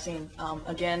addressing,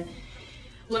 again,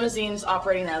 limousines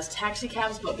operating as taxi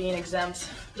cabs but being exempt.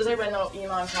 Does everybody know what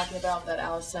email I'm talking about that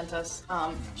Alice sent us?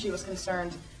 She was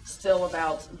concerned still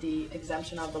about the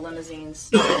exemption of the limousines,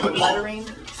 the lettering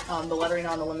on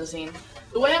the limousine.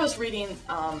 The way I was reading,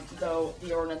 though,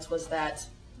 the ordinance was that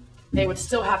they would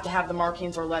still have to have the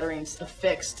markings or letterings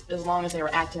affixed as long as they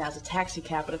were acting as a taxi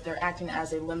cab, but if they're acting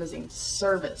as a limousine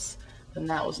service, then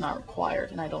that was not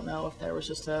required. And I don't know if there was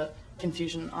just a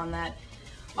confusion on that.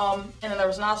 And then there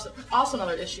was also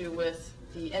another issue with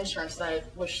the insurance that I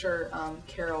was sure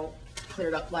Carol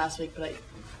cleared up last week, but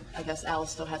I guess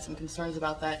Alice still had some concerns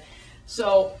about that.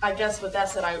 So I guess with that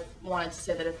said, I wanted to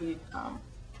say that if we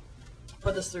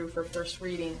put this through for first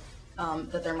reading,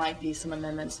 that there might be some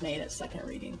amendments made at second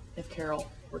reading if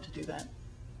Carol were to do that.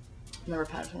 Member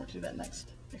Patterson were to do that next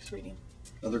reading.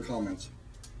 Other comments?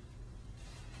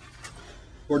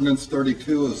 Ordinance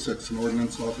 3206, an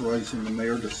ordinance authorizing the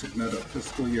mayor to submit a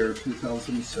fiscal year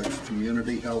 2006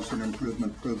 Community Housing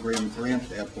Improvement Program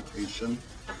grant application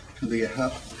to the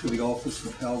Office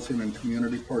of Housing and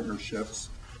Community Partnerships,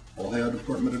 Ohio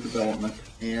Department of Development,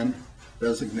 and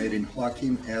designating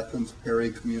Hocking Athens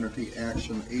Perry Community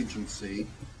Action Agency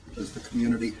as the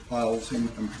Community Housing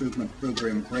Improvement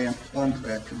Program grant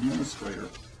contract administrator.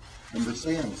 Member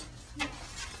Sands.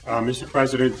 Mr.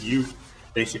 President, you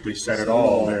basically said it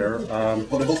all there.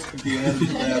 What else could be added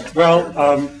to that?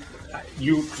 Well,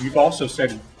 you've also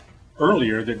said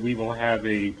earlier that we will have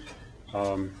a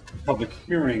public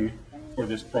hearing for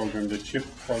this program, the CHIP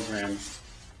program,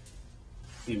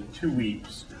 in 2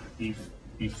 weeks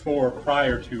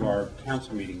prior to our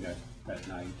council meeting that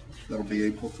night. That'll be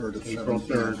April 3rd at 7 April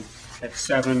p.m. 3rd at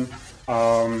 7,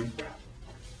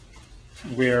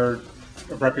 where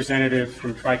a representative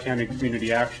from Tri-County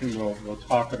Community Action will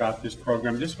talk about this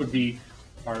program. This would be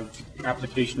our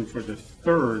application for the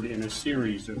third in a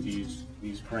series of these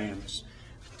grants.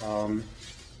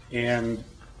 And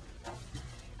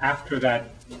after that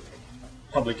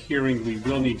public hearing, we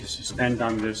will need to suspend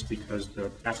on this because the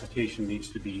application needs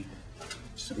to be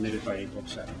submitted by April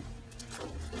 7th.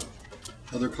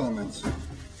 Other comments?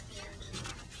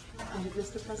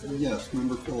 Mr. President? Yes,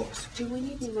 Member Phillips. Do we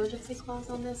need an emergency clause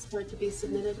on this for it to be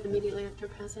submitted immediately after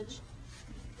passage?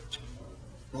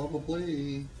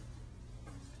 Probably.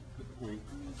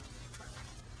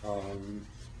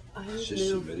 I It's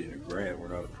just move, submitting a grant, we're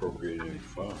not appropriating any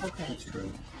funds. okay,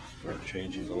 We're not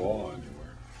changing the law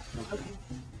anywhere. okay.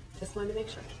 Just wanted to make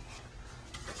sure.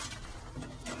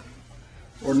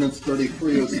 Ordinance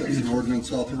 3306, an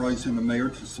ordinance authorizing the mayor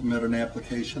to submit an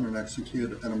application and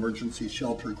execute an emergency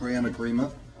shelter grant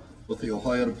agreement with the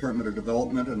Ohio Department of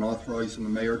Development and authorizing the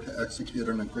mayor to execute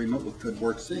an agreement with Good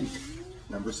Works Inc.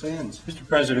 Member Sands. Mr.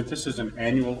 President, this is an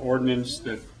annual ordinance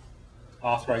that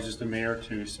authorizes the mayor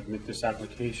to submit this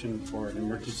application for an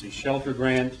emergency shelter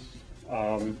grant,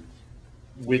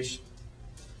 which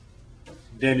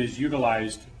then is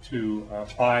utilized to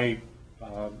apply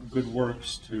Good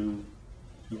Works to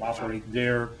operate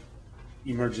their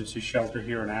emergency shelter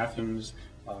here in Athens.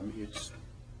 It's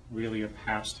really a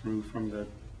pass-through from the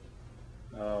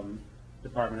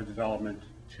Department of Development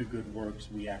to Good Works.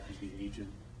 We act as the agent.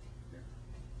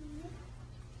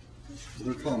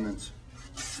 Other comments?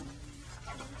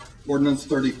 Ordinance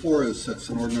 3406,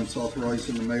 an ordinance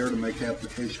authorizing the mayor to make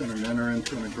application and enter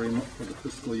into an agreement for the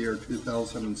fiscal year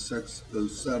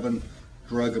 2006-07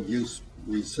 Drug Abuse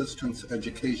Resistance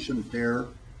Education DARE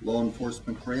Law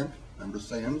Enforcement Grant. Member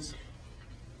Sands.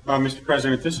 Mr.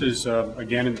 President, this is,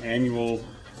 again, an annual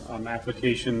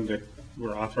application that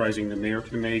we're authorizing the mayor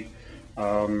to make.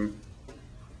 We're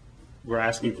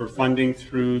asking for funding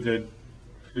through the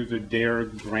DARE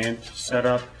grant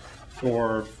setup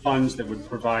for funds that would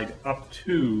provide up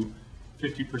to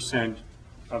 50%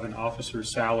 of an officer's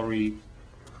salary,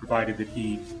 provided that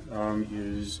he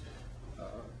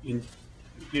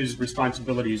his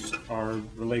responsibilities are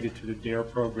related to the DARE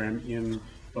program in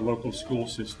the local school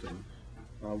system.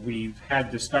 We've had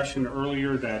discussion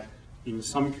earlier that in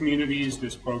some communities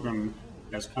this program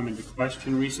has come into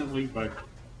question recently, but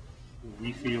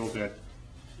we feel that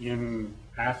in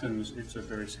Athens it's a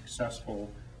very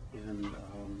successful and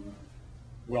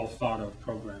well thought of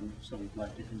program, so we'd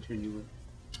like to continue it.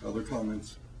 Other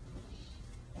comments?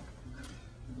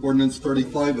 Ordinance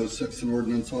 3506, an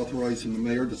ordinance authorizing the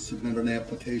mayor to submit an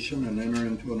application and enter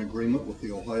into an agreement with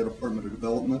the Ohio Department of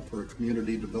Development for a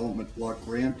community development block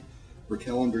grant for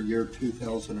calendar year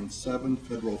 2007,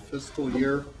 federal fiscal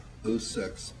year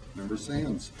 06. Member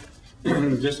Sands.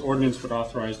 This ordinance would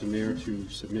authorize the mayor to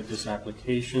submit this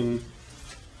application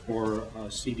for a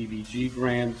CDBG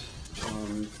grant,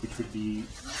 which would be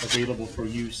available for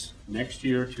use next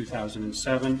year,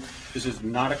 2007. This is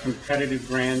not a competitive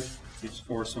grant. It's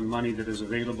for some money that is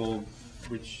available,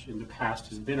 which in the past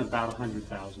has been about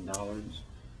 $100,000.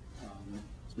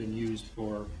 It's been used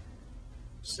for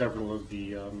several of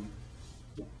the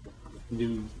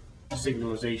new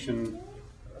signalization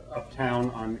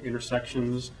uptown on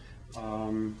intersections.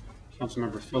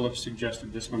 Councilmember Phillips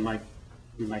suggested this one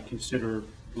we might consider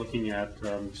looking at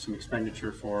some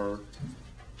expenditure for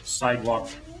sidewalk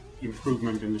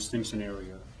improvement in the Stimson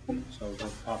area. So we'll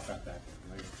talk about that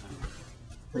later time.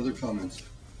 Further comments?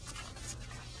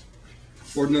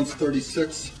 Ordinance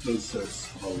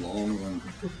 3606, a long one.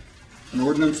 An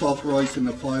ordinance authorizing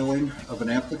the filing of an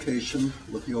application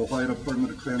with the Ohio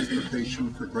Department of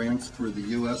Transportation for grants through the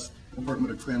U.S.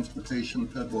 Department of Transportation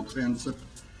Federal Transit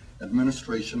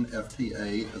Administration,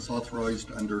 FTA, as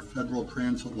authorized under federal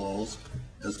transit laws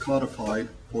as codified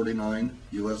 49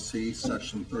 U.S.C.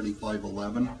 Section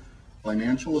 3511,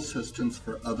 financial assistance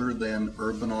for other than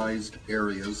urbanized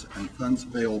areas and funds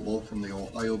available from the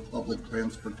Ohio Public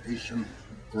Transportation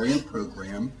Grant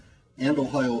Program and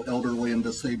Ohio Elderly and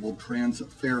Disabled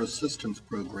Transit Fare Assistance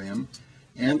Program,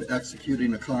 and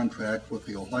executing a contract with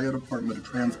the Ohio Department of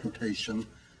Transportation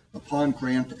upon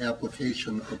grant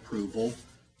application approval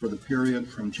for the period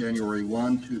from January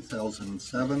 1,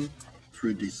 2007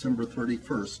 through December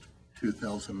 31st,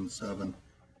 2007.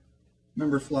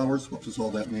 Member Flowers, what does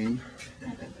all that mean?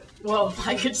 Well, if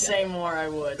I could say more, I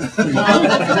would. I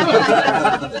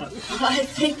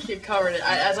think you covered it.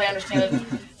 As I understand it,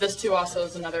 this too also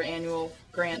is another annual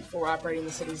grant for operating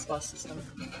the city's bus system.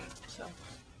 So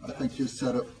I think you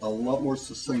said it a lot more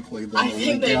succinctly than I the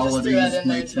think they just threw that legalities in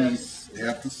there make too. me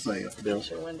have to say it.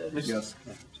 Sure winded. Yes.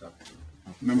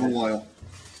 Member Weil.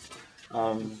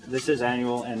 This is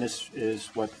annual, and this is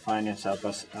what finances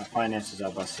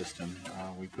our bus system.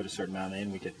 We put a certain amount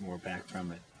in, we get more back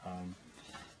from it.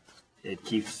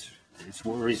 It's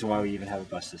one reason why we even have a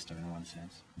bus system in one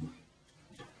sense.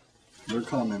 Your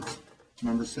comments.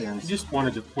 Member I Sands. just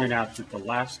wanted to point out that the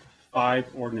last 5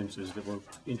 ordinances that were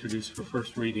introduced for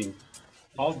first reading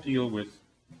all deal with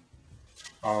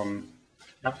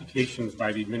applications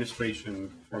by the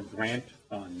administration for grant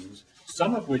funds,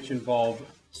 some of which involve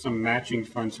some matching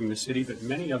funds from the city, but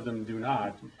many of them do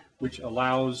not, which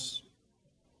allows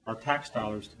our tax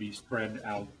dollars to be spread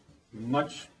out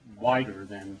much wider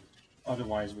than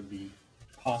otherwise would be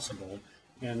possible,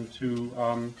 and to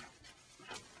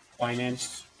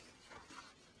finance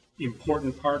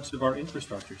important parts of our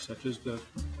infrastructure, such as the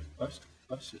bus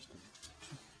system.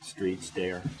 Streets,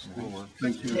 dare.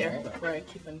 Thank you. There, right,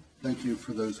 keeping. Thank you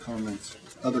for those comments.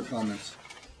 Other comments?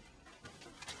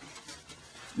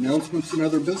 Announcements and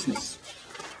other business.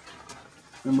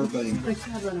 Member Bain. I'd like to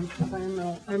have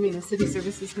a city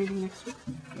services meeting next week.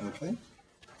 Okay.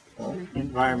 Paul,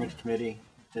 Environment Committee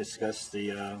discussed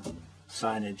the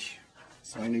signage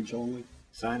signage only.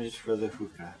 for the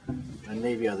hookah, and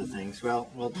maybe other things. Well,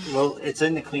 it's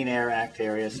in the Clean Air Act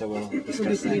area, so we'll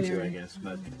discuss that clean too, I area. guess,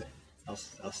 but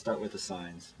I'll start with the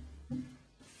signs.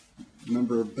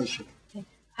 Member Bishop.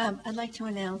 I'd like to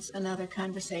announce another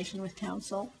conversation with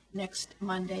council next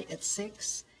Monday at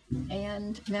 6.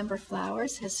 And Member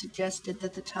Flowers has suggested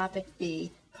that the topic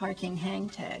be parking hang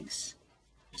tags.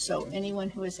 So anyone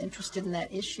who is interested in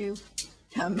that issue,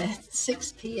 come at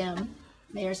 6 p.m.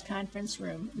 Mayor's Conference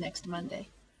Room next Monday.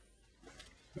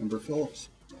 Member Phillips.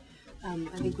 I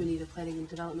think we need a planning and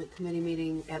development committee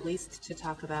meeting at least to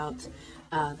talk about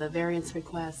the variance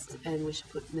request, and we should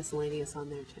put miscellaneous on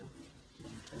there too.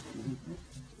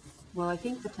 Well, I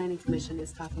think the planning commission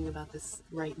is talking about this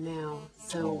right now,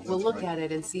 so we'll look at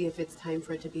it and see if it's time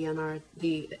for it to be on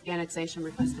the annexation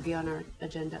request to be on our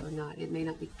agenda or not. It may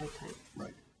not be quite time.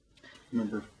 Right.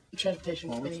 Member. Transportation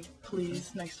Wallace? Committee,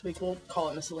 please, next week. We'll call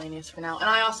it miscellaneous for now. And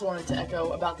I also wanted to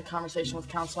echo about the conversation with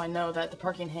council. I know that the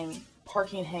parking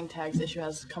hang tags issue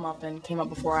has come up and came up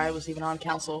before I was even on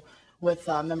council with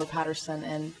Member Patterson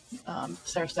and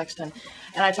Sarah Sexton.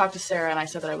 And I talked to Sarah and I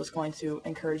said that I was going to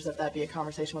encourage that be a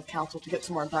conversation with council to get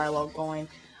some more dialogue going,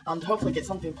 to hopefully get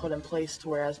something put in place to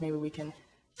whereas maybe we can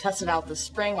test it out this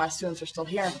spring while students are still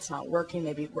here. If it's not working,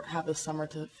 maybe have this summer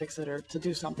to fix it or to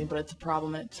do something, but it's a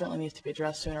problem and it certainly needs to be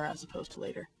addressed sooner as opposed to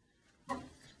later.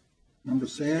 Member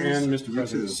Sands. And Mr. you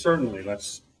President, too. certainly,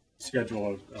 let's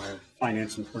schedule a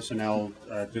finance and personnel.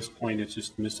 At this point, it's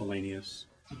just miscellaneous.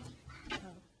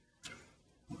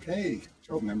 Okay.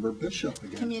 Member Bishop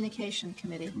again. Communication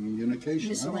Committee.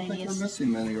 Communication. I don't think Miscellaneous. we're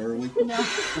missing many, are we?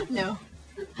 No.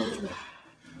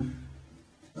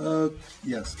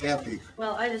 Yes, Kathy.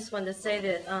 Well, I just wanted to say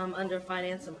that under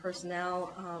finance and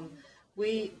personnel,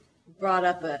 we brought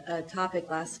up a topic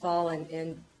last fall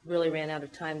and really ran out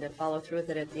of time to follow through with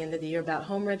it at the end of the year about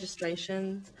home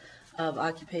registrations of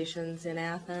occupations in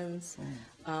Athens.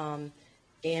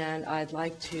 And I'd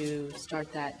like to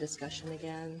start that discussion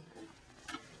again.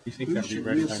 You think Who that'd be should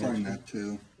ready we by assign next that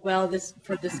to? Well,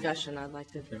 for discussion, I'd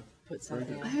like to put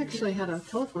something out. I actually had a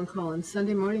telephone call on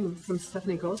Sunday morning from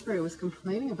Stephanie Goldsberry, who was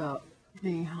complaining about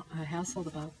being hassled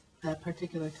about that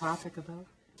particular topic about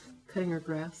cutting her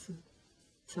grass and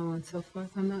so on and so forth.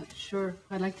 I'm not sure.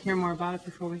 I'd like to hear more about it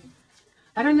before we,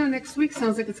 I don't know, next week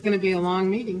sounds like it's going to be a long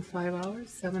meeting, 5 hours,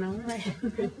 7 hours.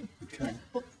 Okay.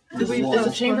 Is the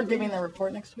Well, chamber giving their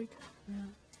report next week?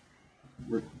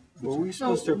 we're- Were we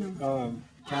supposed to,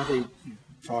 Kathy,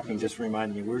 talking, just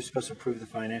reminding me, we were supposed to approve the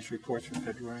financial reports for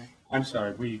February? I'm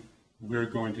sorry, we're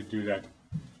going to do that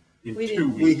in We 2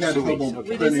 didn't- We weeks. had trouble Okay.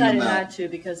 We printing decided them not out. to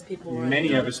because people were.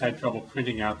 Many of us had trouble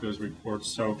printing out those reports,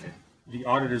 so the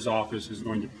auditor's office is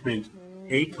going to print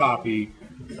a copy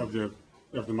of the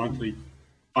monthly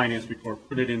finance report,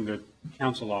 put it in the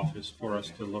council office for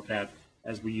us to look at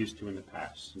as we used to in the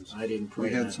past. And so I didn't print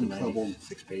We had out some the trouble.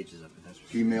 96 pages of it, that's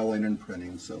for Emailing and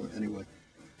printing, so anyway.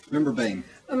 Member Bain.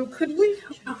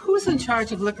 Who's in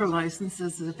charge of liquor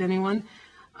licenses, if anyone?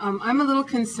 I'm a little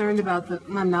concerned about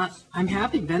I'm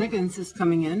happy Bennigan's is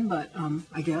coming in, but,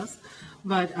 I guess.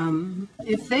 But,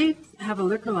 if they have a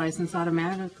liquor license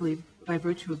automatically by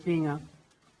virtue of being a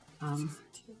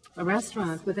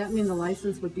restaurant, would that mean the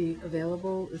license would be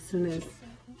available as soon as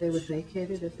they would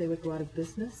vacate it if they would go out of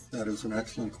business? That is an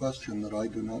excellent question that I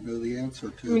do not know the answer I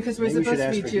mean, to. because we're Maybe we should supposed to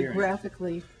ask be for hearing.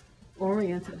 geographically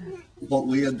oriented. What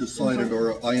we had decided,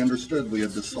 or I understood we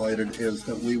had decided, is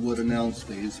that we would announce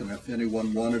these, and if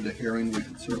anyone wanted a hearing, we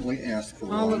could certainly ask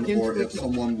for I'll one. look into Or if it.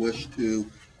 someone wished to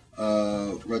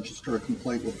register a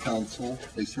complaint with council,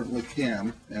 they certainly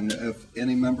can. And if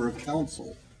any member of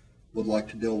council would like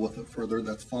to deal with it further,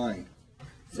 that's fine.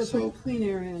 So So- put clean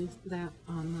air and that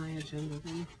on my agenda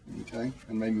then. Okay?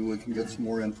 And maybe we can get some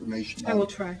more information I will on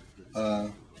try.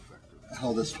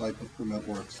 how this type of permit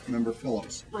works. Member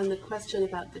Phillips? On the question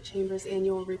about the Chamber's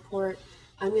annual report,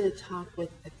 I'm going to talk with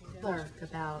the clerk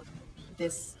about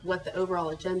this, what the overall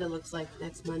agenda looks like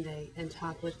next Monday, and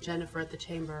talk with Jennifer at the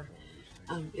Chamber.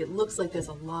 It looks like there's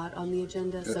a lot on the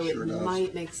agenda, so It sure it does.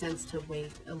 might make sense to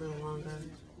wait a little longer.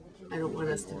 I don't want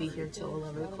us to be here till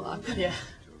 11 o'clock. Yeah,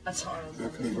 that's all I was I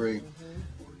can agree.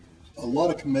 A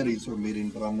lot of committees are meeting,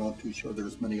 but I'm not too sure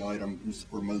there's many items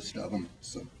for most of them,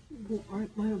 so. Well,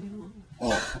 mine will be long.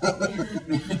 Oh,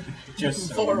 Just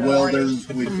so. well,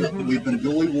 we've been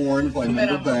duly warned by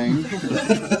Member Bain.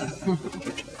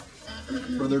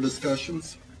 Further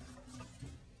discussions?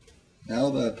 Now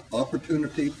that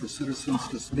opportunity for citizens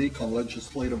to speak on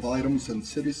legislative items and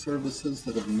city services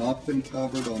that have not been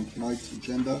covered on tonight's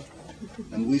agenda,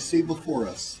 and we see before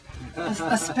us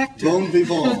A specter. Bon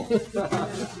vivant,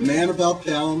 man about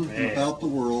town, and about the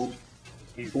world,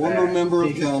 former member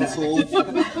of council.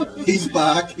 He's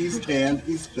back, he's tanned,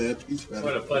 he's fit, he's What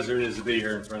ready. a pleasure it is to be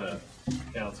here in front of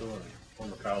council and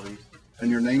former colleagues. And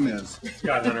your name is?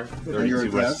 Scott Hunter, And your 32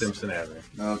 address? West Simpson Avenue.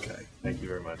 Okay. Thank you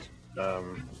very much.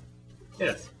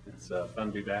 Yes, it's fun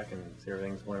to be back and see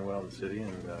everything's going well in the city.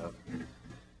 And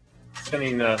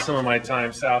spending some of my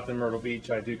time south in Myrtle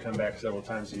Beach, I do come back several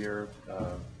times a year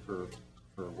for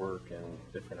work and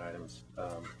different items.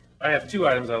 I have two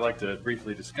items I'd like to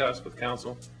briefly discuss with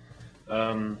council.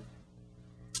 First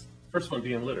one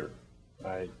being litter.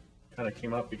 I kind of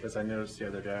came up because I noticed the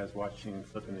other day I was watching,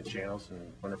 flipping the channels, and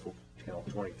wonderful channel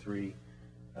 23.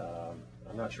 I'm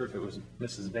not sure if it was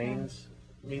Mrs. Bain's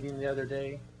meeting the other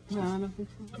day. No, I don't think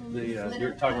so.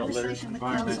 You're talking about litter? Conversation with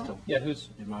council. Yeah, who's?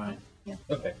 In mine.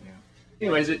 Okay.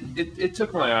 Anyways, it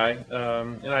took my eye,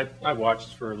 and I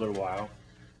watched for a little while.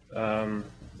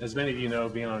 As many of you know,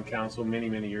 being on council many,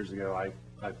 many years ago,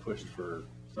 I pushed for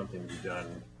something to be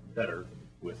done better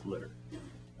with litter.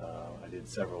 I did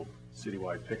several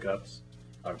citywide pickups.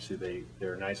 Obviously,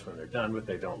 they're nice when they're done, but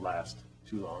they don't last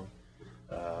too long.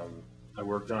 I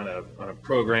worked on a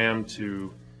program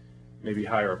to maybe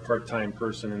hire a part-time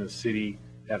person in the city,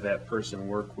 have that person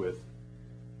work with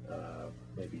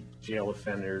maybe jail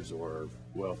offenders or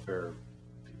welfare,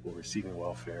 people receiving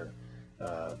welfare,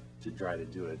 to try to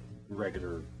do a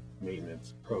regular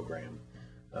maintenance program.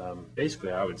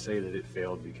 Basically, I would say that it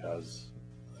failed because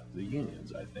of the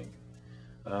unions, I think.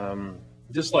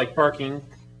 Just like parking,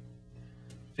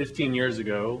 15 years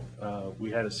ago,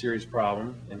 we had a serious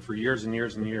problem, and for years and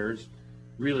years and years,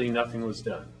 really nothing was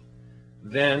done.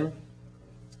 Then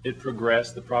it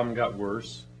progressed, the problem got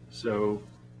worse, so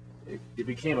it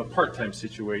became a part-time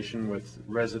situation with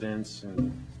residents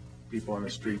and people on the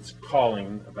streets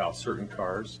calling about certain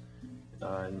cars,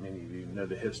 and many of you know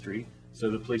the history.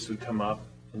 So the police would come up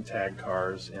and tag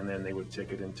cars, and then they would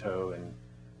ticket and tow,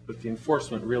 but the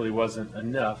enforcement really wasn't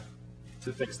enough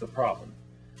to fix the problem.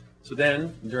 So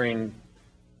then, during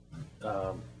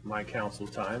my council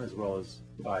time, as well as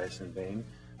Bias and Bain,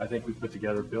 I think we put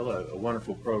together, Bill, a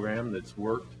wonderful program that's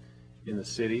worked in the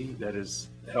city that has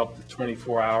helped the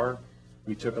 24-hour.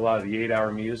 We took a lot of the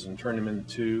 8-hour meters and turned them into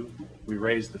 2. We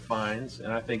raised the fines,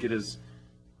 and I think it is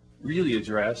really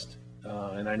addressed,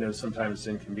 and I know sometimes it's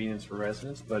inconvenience for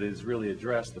residents, but it has really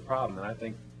addressed the problem.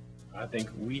 And I think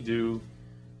we do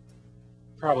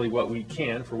probably what we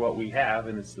can for what we have,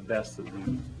 and it's the best that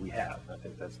we have. I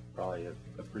think that's probably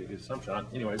a pretty good assumption.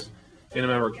 Anyways, being a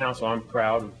member of council, I'm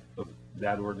proud of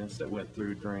that ordinance that went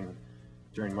through during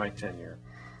my tenure.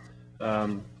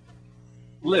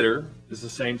 Litter is the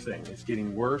same thing. It's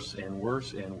getting worse and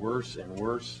worse and worse and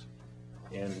worse.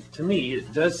 And to me,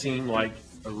 it does seem like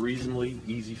a reasonably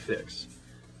easy fix.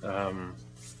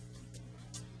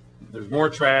 There's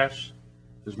more trash,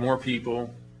 there's more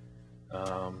people.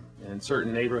 In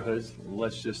certain neighborhoods,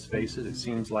 let's just face it, it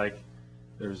seems like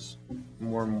there's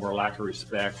more and more lack of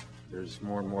respect. There's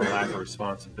more and more lack of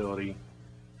responsibility.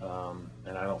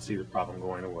 And I don't see the problem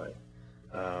going away.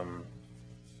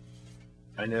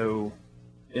 I know,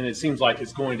 and it seems like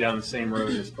it's going down the same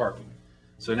road as parking.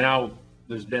 So now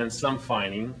there's been some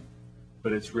fining,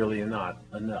 but it's really not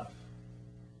enough.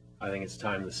 I think it's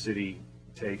time the city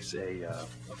takes a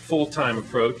full-time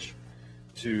approach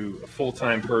to a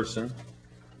full-time person.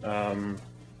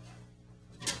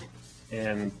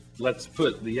 And let's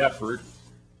put the effort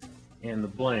and the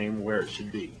blame where it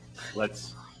should be.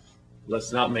 Let's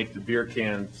not make the beer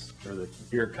cans or the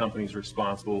beer companies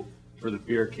responsible for the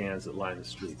beer cans that line the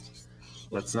streets.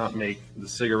 Let's not make the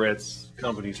cigarettes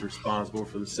companies responsible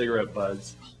for the cigarette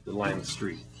butts that line the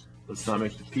street. Let's not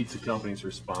make the pizza companies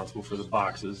responsible for the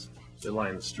boxes that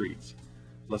line the streets.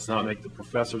 Let's not make the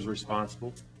professors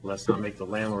responsible. Let's not make the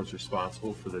landlords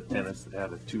responsible for the tenants that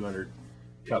have a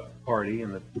 200-cup party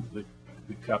and the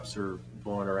cups are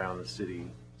blowing around the city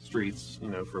streets,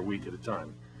 for a week at a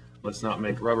time. Let's not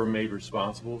make Rubbermaid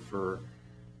responsible for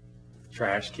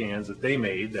trash cans that they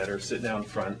made that are sitting out in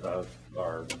front of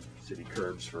our city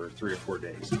curbs for 3 or 4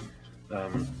 days.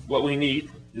 What we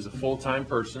need is a full-time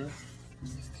person.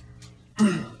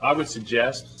 I would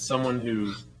suggest someone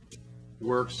who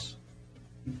works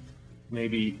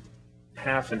maybe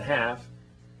half and half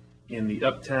in the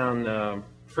uptown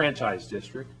franchise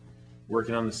district,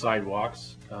 working on the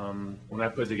sidewalks. When I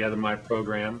put together my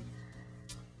program,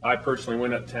 I personally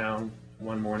went uptown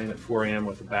one morning at 4 a.m.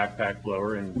 with a backpack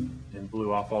blower and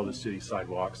blew off all the city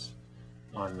sidewalks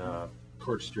on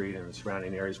Court Street and the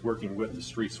surrounding areas, working with the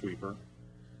street sweeper.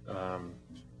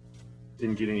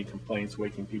 Didn't get any complaints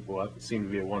waking people up. It seemed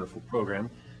to be a wonderful program.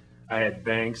 I had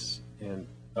banks and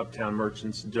uptown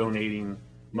merchants donating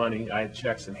money. I had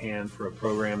checks in hand for a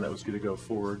program that was going to go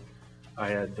forward. I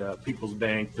had People's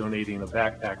Bank donating a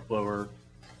backpack blower,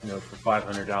 for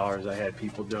 $500. I had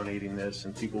people donating this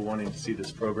and people wanting to see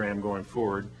this program going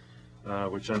forward,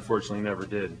 which unfortunately never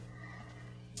did.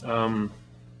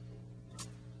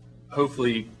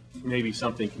 Hopefully, maybe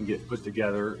something can get put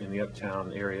together in the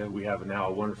uptown area. We have now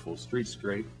a wonderful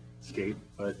streetscape,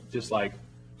 but just like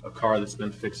a car that's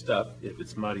been fixed up, if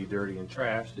it's muddy, dirty, and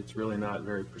trashed, it's really not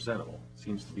very presentable. It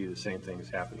seems to be the same thing that's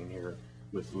happening here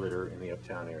with litter in the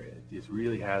uptown area. It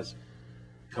really has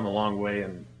come a long way,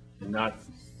 and not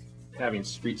having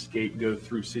streetscape go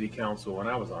through city council when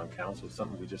I was on council was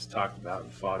something we just talked about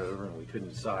and fought over and we couldn't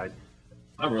decide.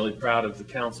 I'm really proud of the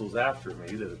councils after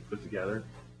me that have put together.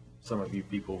 Some of you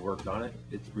people worked on it.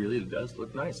 It really does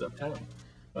look nice uptown.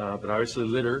 But obviously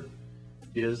litter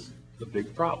is a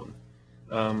big problem.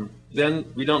 Then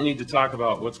we don't need to talk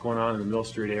about what's going on in the Mill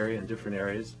Street area and different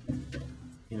areas.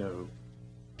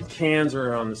 Cans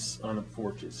are on the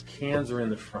porches. Cans are in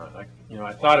the front.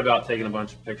 I thought about taking a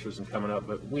bunch of pictures and coming up,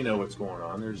 but we know what's going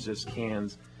on. There's just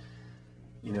cans.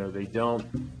 They don't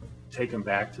take them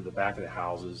back to the back of the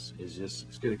houses.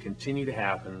 It's going to continue to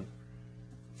happen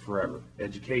forever.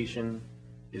 Education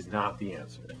is not the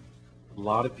answer. A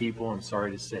lot of people, I'm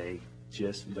sorry to say,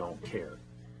 just don't care.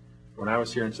 When I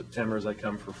was here in September, as I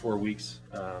come for 4 weeks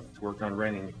to work on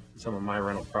renting some of my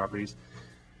rental properties,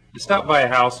 I stopped by a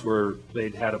house where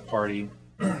they'd had a party,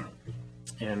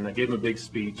 and I gave them a big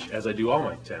speech, as I do all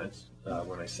my tenants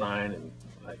when I sign. And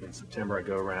in September, I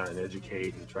go around and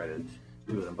educate and try to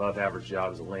do an above-average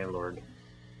job as a landlord.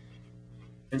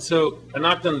 And so I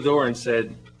knocked on the door and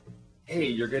said, hey,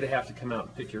 you're going to have to come out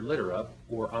and pick your litter up,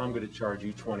 or I'm going to charge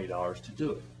you $20 to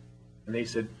do it. And they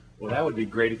said, well, that would be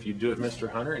great if you do it, Mr.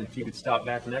 Hunter, and if you could stop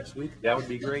back next week, that would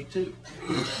be great too.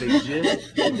 They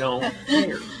just don't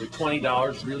care. The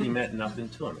 $20 really meant nothing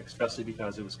to them, especially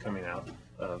because it was coming out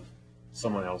of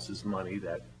someone else's money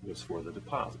that was for the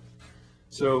deposit.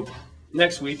 So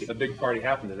next week, a big party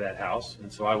happened to that house,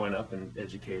 and so I went up and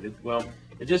educated. Well,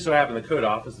 it just so happened the code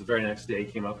office the very next day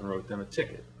came up and wrote them a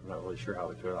ticket. I'm not really sure how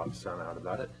the code office found out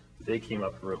about it, but they came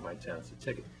up and wrote my tenants a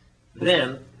ticket.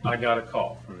 Then I got a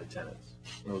call from the tenants.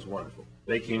 It was wonderful.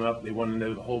 They came up, they wanted to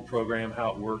know the whole program,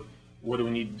 how it worked, what do we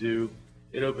need to do.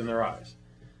 It opened their eyes.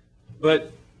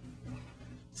 But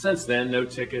since then, no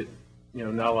ticket,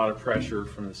 not a lot of pressure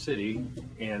from the city.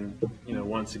 And,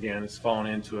 once again, it's fallen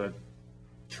into a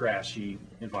trashy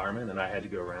environment, and I had to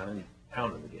go around and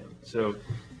pound them again. So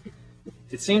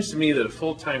it seems to me that a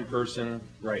full-time person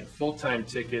writing full-time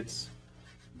tickets,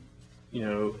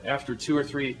 after 2 or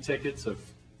 3 tickets of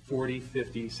 $40,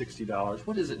 $50, $60.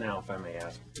 What is it now, if I may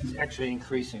ask? It's actually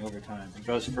increasing over time. It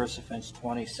goes first offense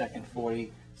 20, second 40,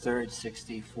 third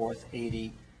 60, fourth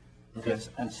 80, Okay.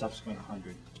 and subsequent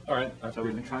 100. All right. So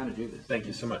we've been trying to do this. Thank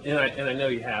you so much. And I know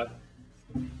you have.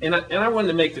 And I wanted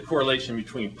to make the correlation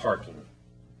between parking,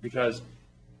 because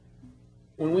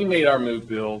when we made our move,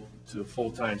 Bill, to a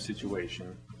full-time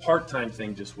situation, the part-time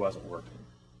thing just wasn't working.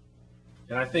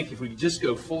 And I think if we just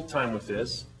go full-time with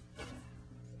this,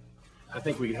 I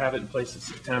think we could have it in place in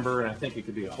September, and I think it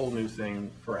could be a whole new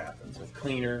thing for Athens. A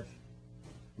cleaner,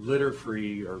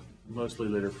 litter-free, or mostly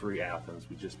litter-free Athens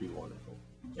would just be wonderful.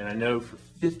 And I know for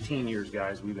 15 years,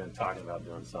 guys, we've been talking about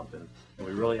doing something, and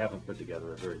we really haven't put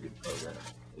together a very good program.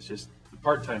 It's just the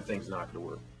part-time thing's not going to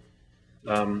work.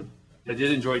 I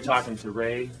did enjoy talking to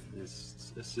Ray,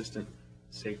 his Assistant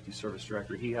Safety Service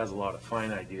Director. He has a lot of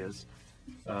fine ideas.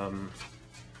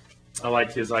 I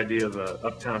liked his idea of a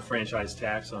uptown franchise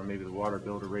tax on maybe the water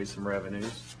bill to raise some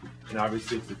revenues. And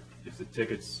obviously, if the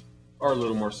tickets are a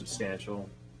little more substantial,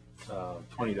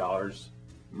 $20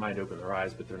 might open their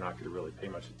eyes, but they're not going to really pay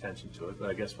much attention to it. But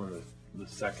I guess when the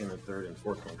second and third and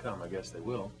fourth one come, I guess they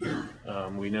will.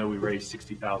 We know we raised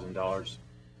 $60,000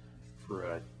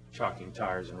 for chalking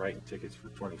tires and writing tickets for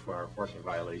 24-hour parking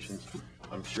violations.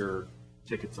 I'm sure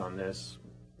tickets on this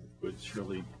would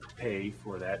surely pay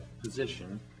for that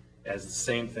position as the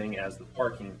same thing as the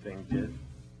parking thing did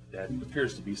that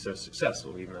appears to be so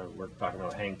successful, even though we're talking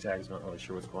about hang tags. I'm not really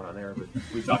sure what's going on there, but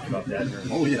we talked about that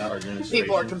during our administration.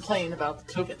 People are complaining about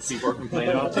the tickets. People are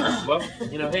complaining about tickets. Well,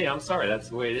 hey, I'm sorry, that's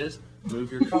the way it is.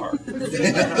 Move your car.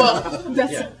 Well,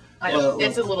 Yeah.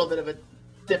 it's a little bit of a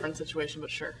different situation, but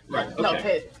sure. Right, No,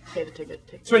 okay. pay the ticket.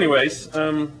 So anyways,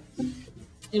 I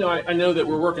know that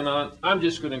we're working on, I'm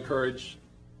just going to encourage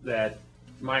that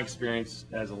my experience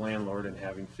as a landlord and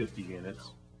having 50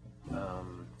 units,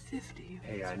 50.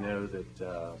 hey, I know that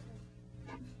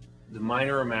the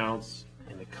minor amounts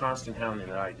and the constant hounding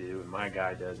that I do, and my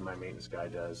guy does, my maintenance guy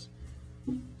does,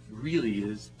 really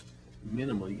is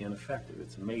minimally ineffective.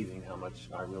 It's amazing how much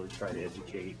I really try to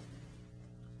educate,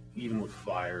 even with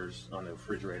flyers on the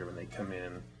refrigerator when they come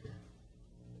in,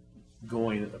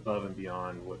 going above and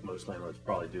beyond what most landlords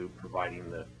probably do, providing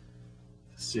the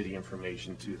city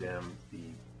information to them,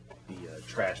 the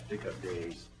trash pickup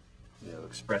days,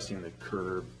 expressing the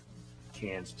curb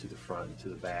cans to the front and to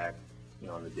the back,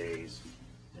 on the days,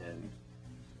 and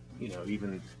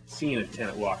even seeing a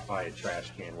tenant walk by a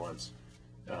trash can once,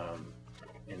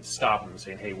 and stop them and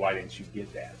saying, "Hey, why didn't you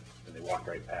get that?" And they walk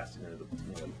right past it into the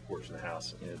porch of the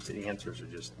house. The answers are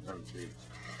just unbelievable.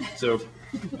 So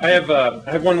I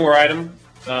have one more item.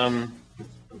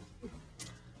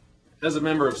 As a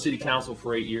member of City Council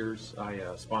for 8 years, I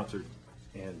sponsored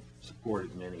and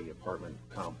supported many apartment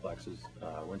complexes.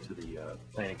 Went to the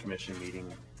Planning Commission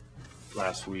meeting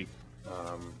last week.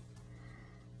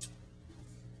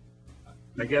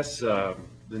 I guess the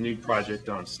new project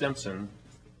on Stimson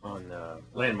on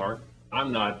Landmark,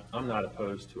 I'm not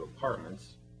opposed to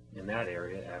apartments in that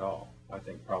area at all. I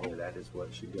think probably that is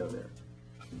what should go there.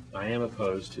 I am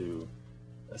opposed to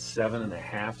a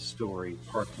 7.5-story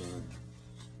parking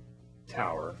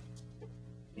tower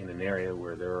in an area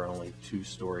where there are only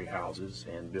 2-story houses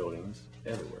and buildings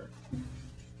everywhere.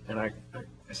 And I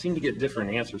seem to get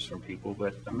different answers from people,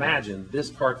 but imagine this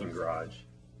parking garage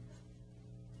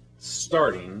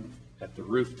starting at the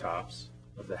rooftops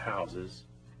of the houses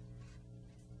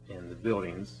and the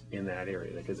buildings in that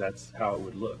area, because that's how it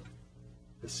would look.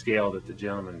 The scale that the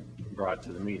gentleman brought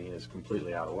to the meeting is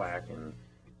completely out of whack, and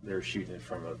they're shooting it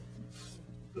from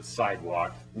the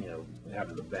sidewalk,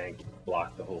 having the bank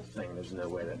block the whole thing. There's no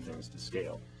way that thing's to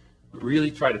scale. But really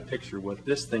try to picture what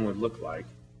this thing would look like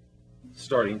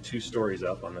starting 2 stories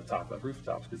up on the top of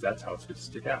rooftops, because that's how it's going to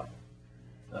stick out.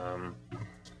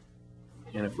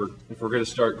 And if we're going to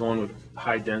start going with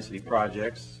high density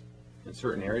projects in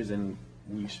certain areas, then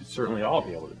we should certainly all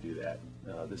be able to do that.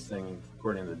 This thing,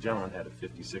 according to the gentleman, had a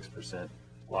 56%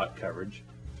 lot coverage.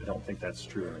 I don't think that's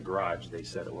true in the garage. They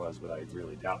said it was, but I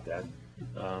really doubt that.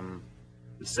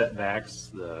 The setbacks,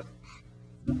 the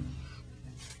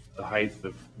height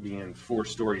of being 4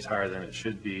 stories higher than it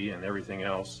should be, and everything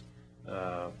else,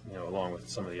 along with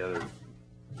some of the other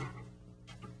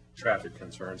traffic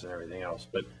concerns and everything else.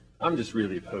 But I'm just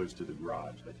really opposed to the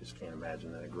garage. I just can't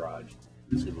imagine that a garage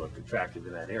would look attractive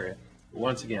in that area. But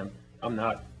once again, I'm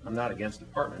not against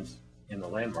apartments in the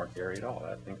Landmark area at all.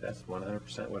 I think that's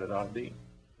 100% what it ought to be.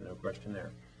 No question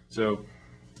there. So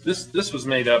this was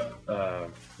made up,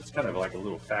 it's kind of like a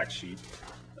little fact sheet.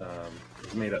 It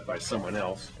was made up by someone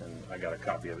else, and I got a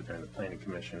copy of it during the Planning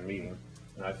Commission meeting,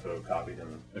 and I photocopied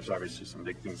them. There's obviously some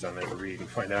big things on there to read and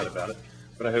find out about it,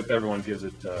 but I hope everyone gives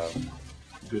it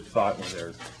good thought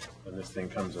when this thing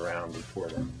comes around before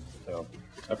then. So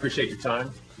I appreciate your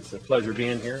time. It's a pleasure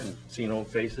being here and seeing old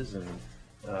faces. And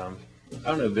I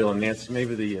don't know, Bill and Nancy,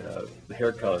 maybe the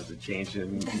hair colors have changed,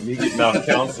 and me getting off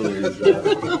council is,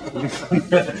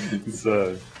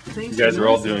 you guys are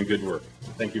all doing good work.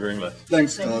 Thank you very much.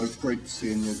 Thanks, Todd. It's great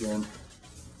seeing you again.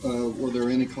 Were there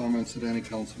any comments that any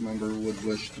council member would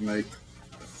wish to make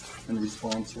in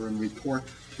response or in report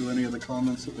to any of the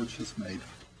comments that were just made?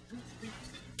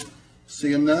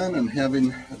 Seeing none and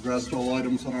having addressed all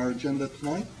items on our agenda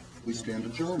tonight, we stand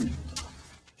adjourned.